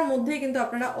পুরাটার মধ্যে কিন্তু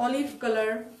আপনারা অলিভ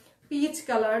কালার, পিচ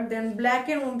কালার, দেন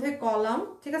ব্ল্যাকের মধ্যে কলাম,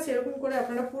 ঠিক আছে, এরকম করে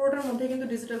আপনারা পুরোটার মধ্যে কিন্তু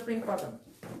ডিজিটাল প্রিন্ট পাবেন।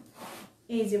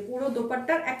 এই যে পুরো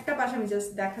দোপাট্টার একটা পাশ আমি জাস্ট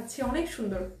দেখাচ্ছি, অনেক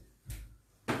সুন্দর।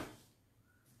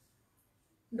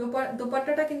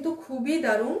 দোপাট্টাটা কিন্তু খুবই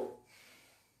দারুণ,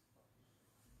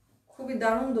 খুবই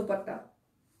দারুণ দোপাট্টা,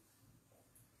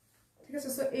 ঠিক আছে।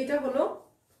 সো এইটা হলো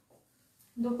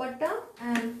দোপাট্টা।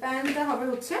 অ্যান্ড প্যান্টটা হবে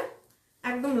হচ্ছে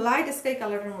একদম লাইট স্কাই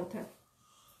কালারের মধ্যে,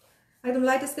 একদম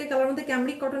লাইট স্কাই কালার মধ্যে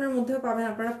ক্যামরিক কটনের মধ্যেও পাবেন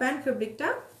আপনারা প্যান্ট ফেব্রিকটা।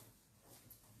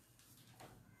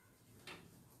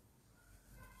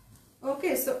 ওকে,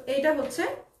 সো এইটা হচ্ছে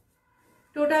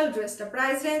টোটাল ড্রেসটা।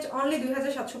 প্রাইস রেঞ্জ অনলি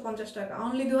 2750 টাকা,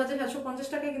 অনলি 2750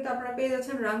 টাকায় কিন্তু আপনারা পেয়ে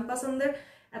যাচ্ছেন রাংপাসান্দের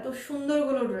এত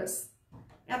সুন্দরগুলো ড্রেস,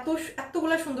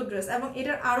 এতগুলো সুন্দর ড্রেস। এবং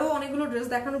এটার আরো অনেকগুলো ড্রেস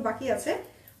দেখানো বাকি আছে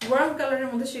ওয়ার্ম কালারের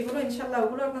মধ্যে, সেগুলো ইনশাল্লাহ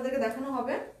ওগুলো আপনাদেরকে দেখানো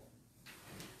হবে।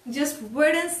 Just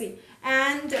wait and see.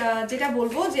 And যেটা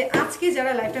বলবো যে আজকে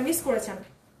যারা লাইভটা মিস করেছেন,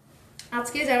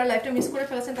 আজকে যারা লাইভটা মিস করে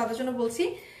ফেলেছেন তাদের জন্য বলছি,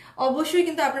 অবশ্যই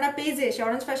কিন্তু আপনারা পেজে এসে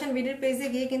অরেঞ্জ ফ্যাশন ভিডিওর পেজে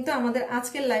গিয়ে কিন্তু আমাদের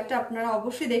আজকের লাইভটা আপনারা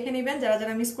অবশ্যই দেখে নেবেন, যারা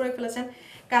যারা মিস করে ফেলেছেন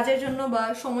কাজের জন্য বা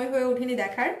সময় হয়ে ওঠেনি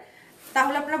দেখার।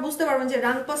 তাহলে আপনারা বুঝতে পারবেন যে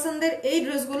রাংপাসান্দের এই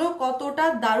ড্রেসগুলো কতটা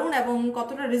দারুণ এবং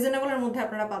কতটা রিজনেবলের মধ্যে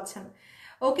আপনারা পাচ্ছেন।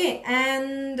 ওকে,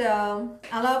 অ্যান্ড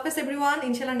আল্লাহ হাফেজ এভরিওয়ান।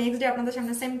 ইনশাল্লাহ নেক্সট ডে আপনাদের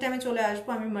সামনে সেম টাইমে চলে আসবো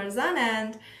আমি মারজান।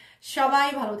 অ্যান্ড সবাই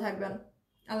ভালো থাকবেন।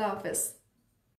 আল্লাহ হাফেজ।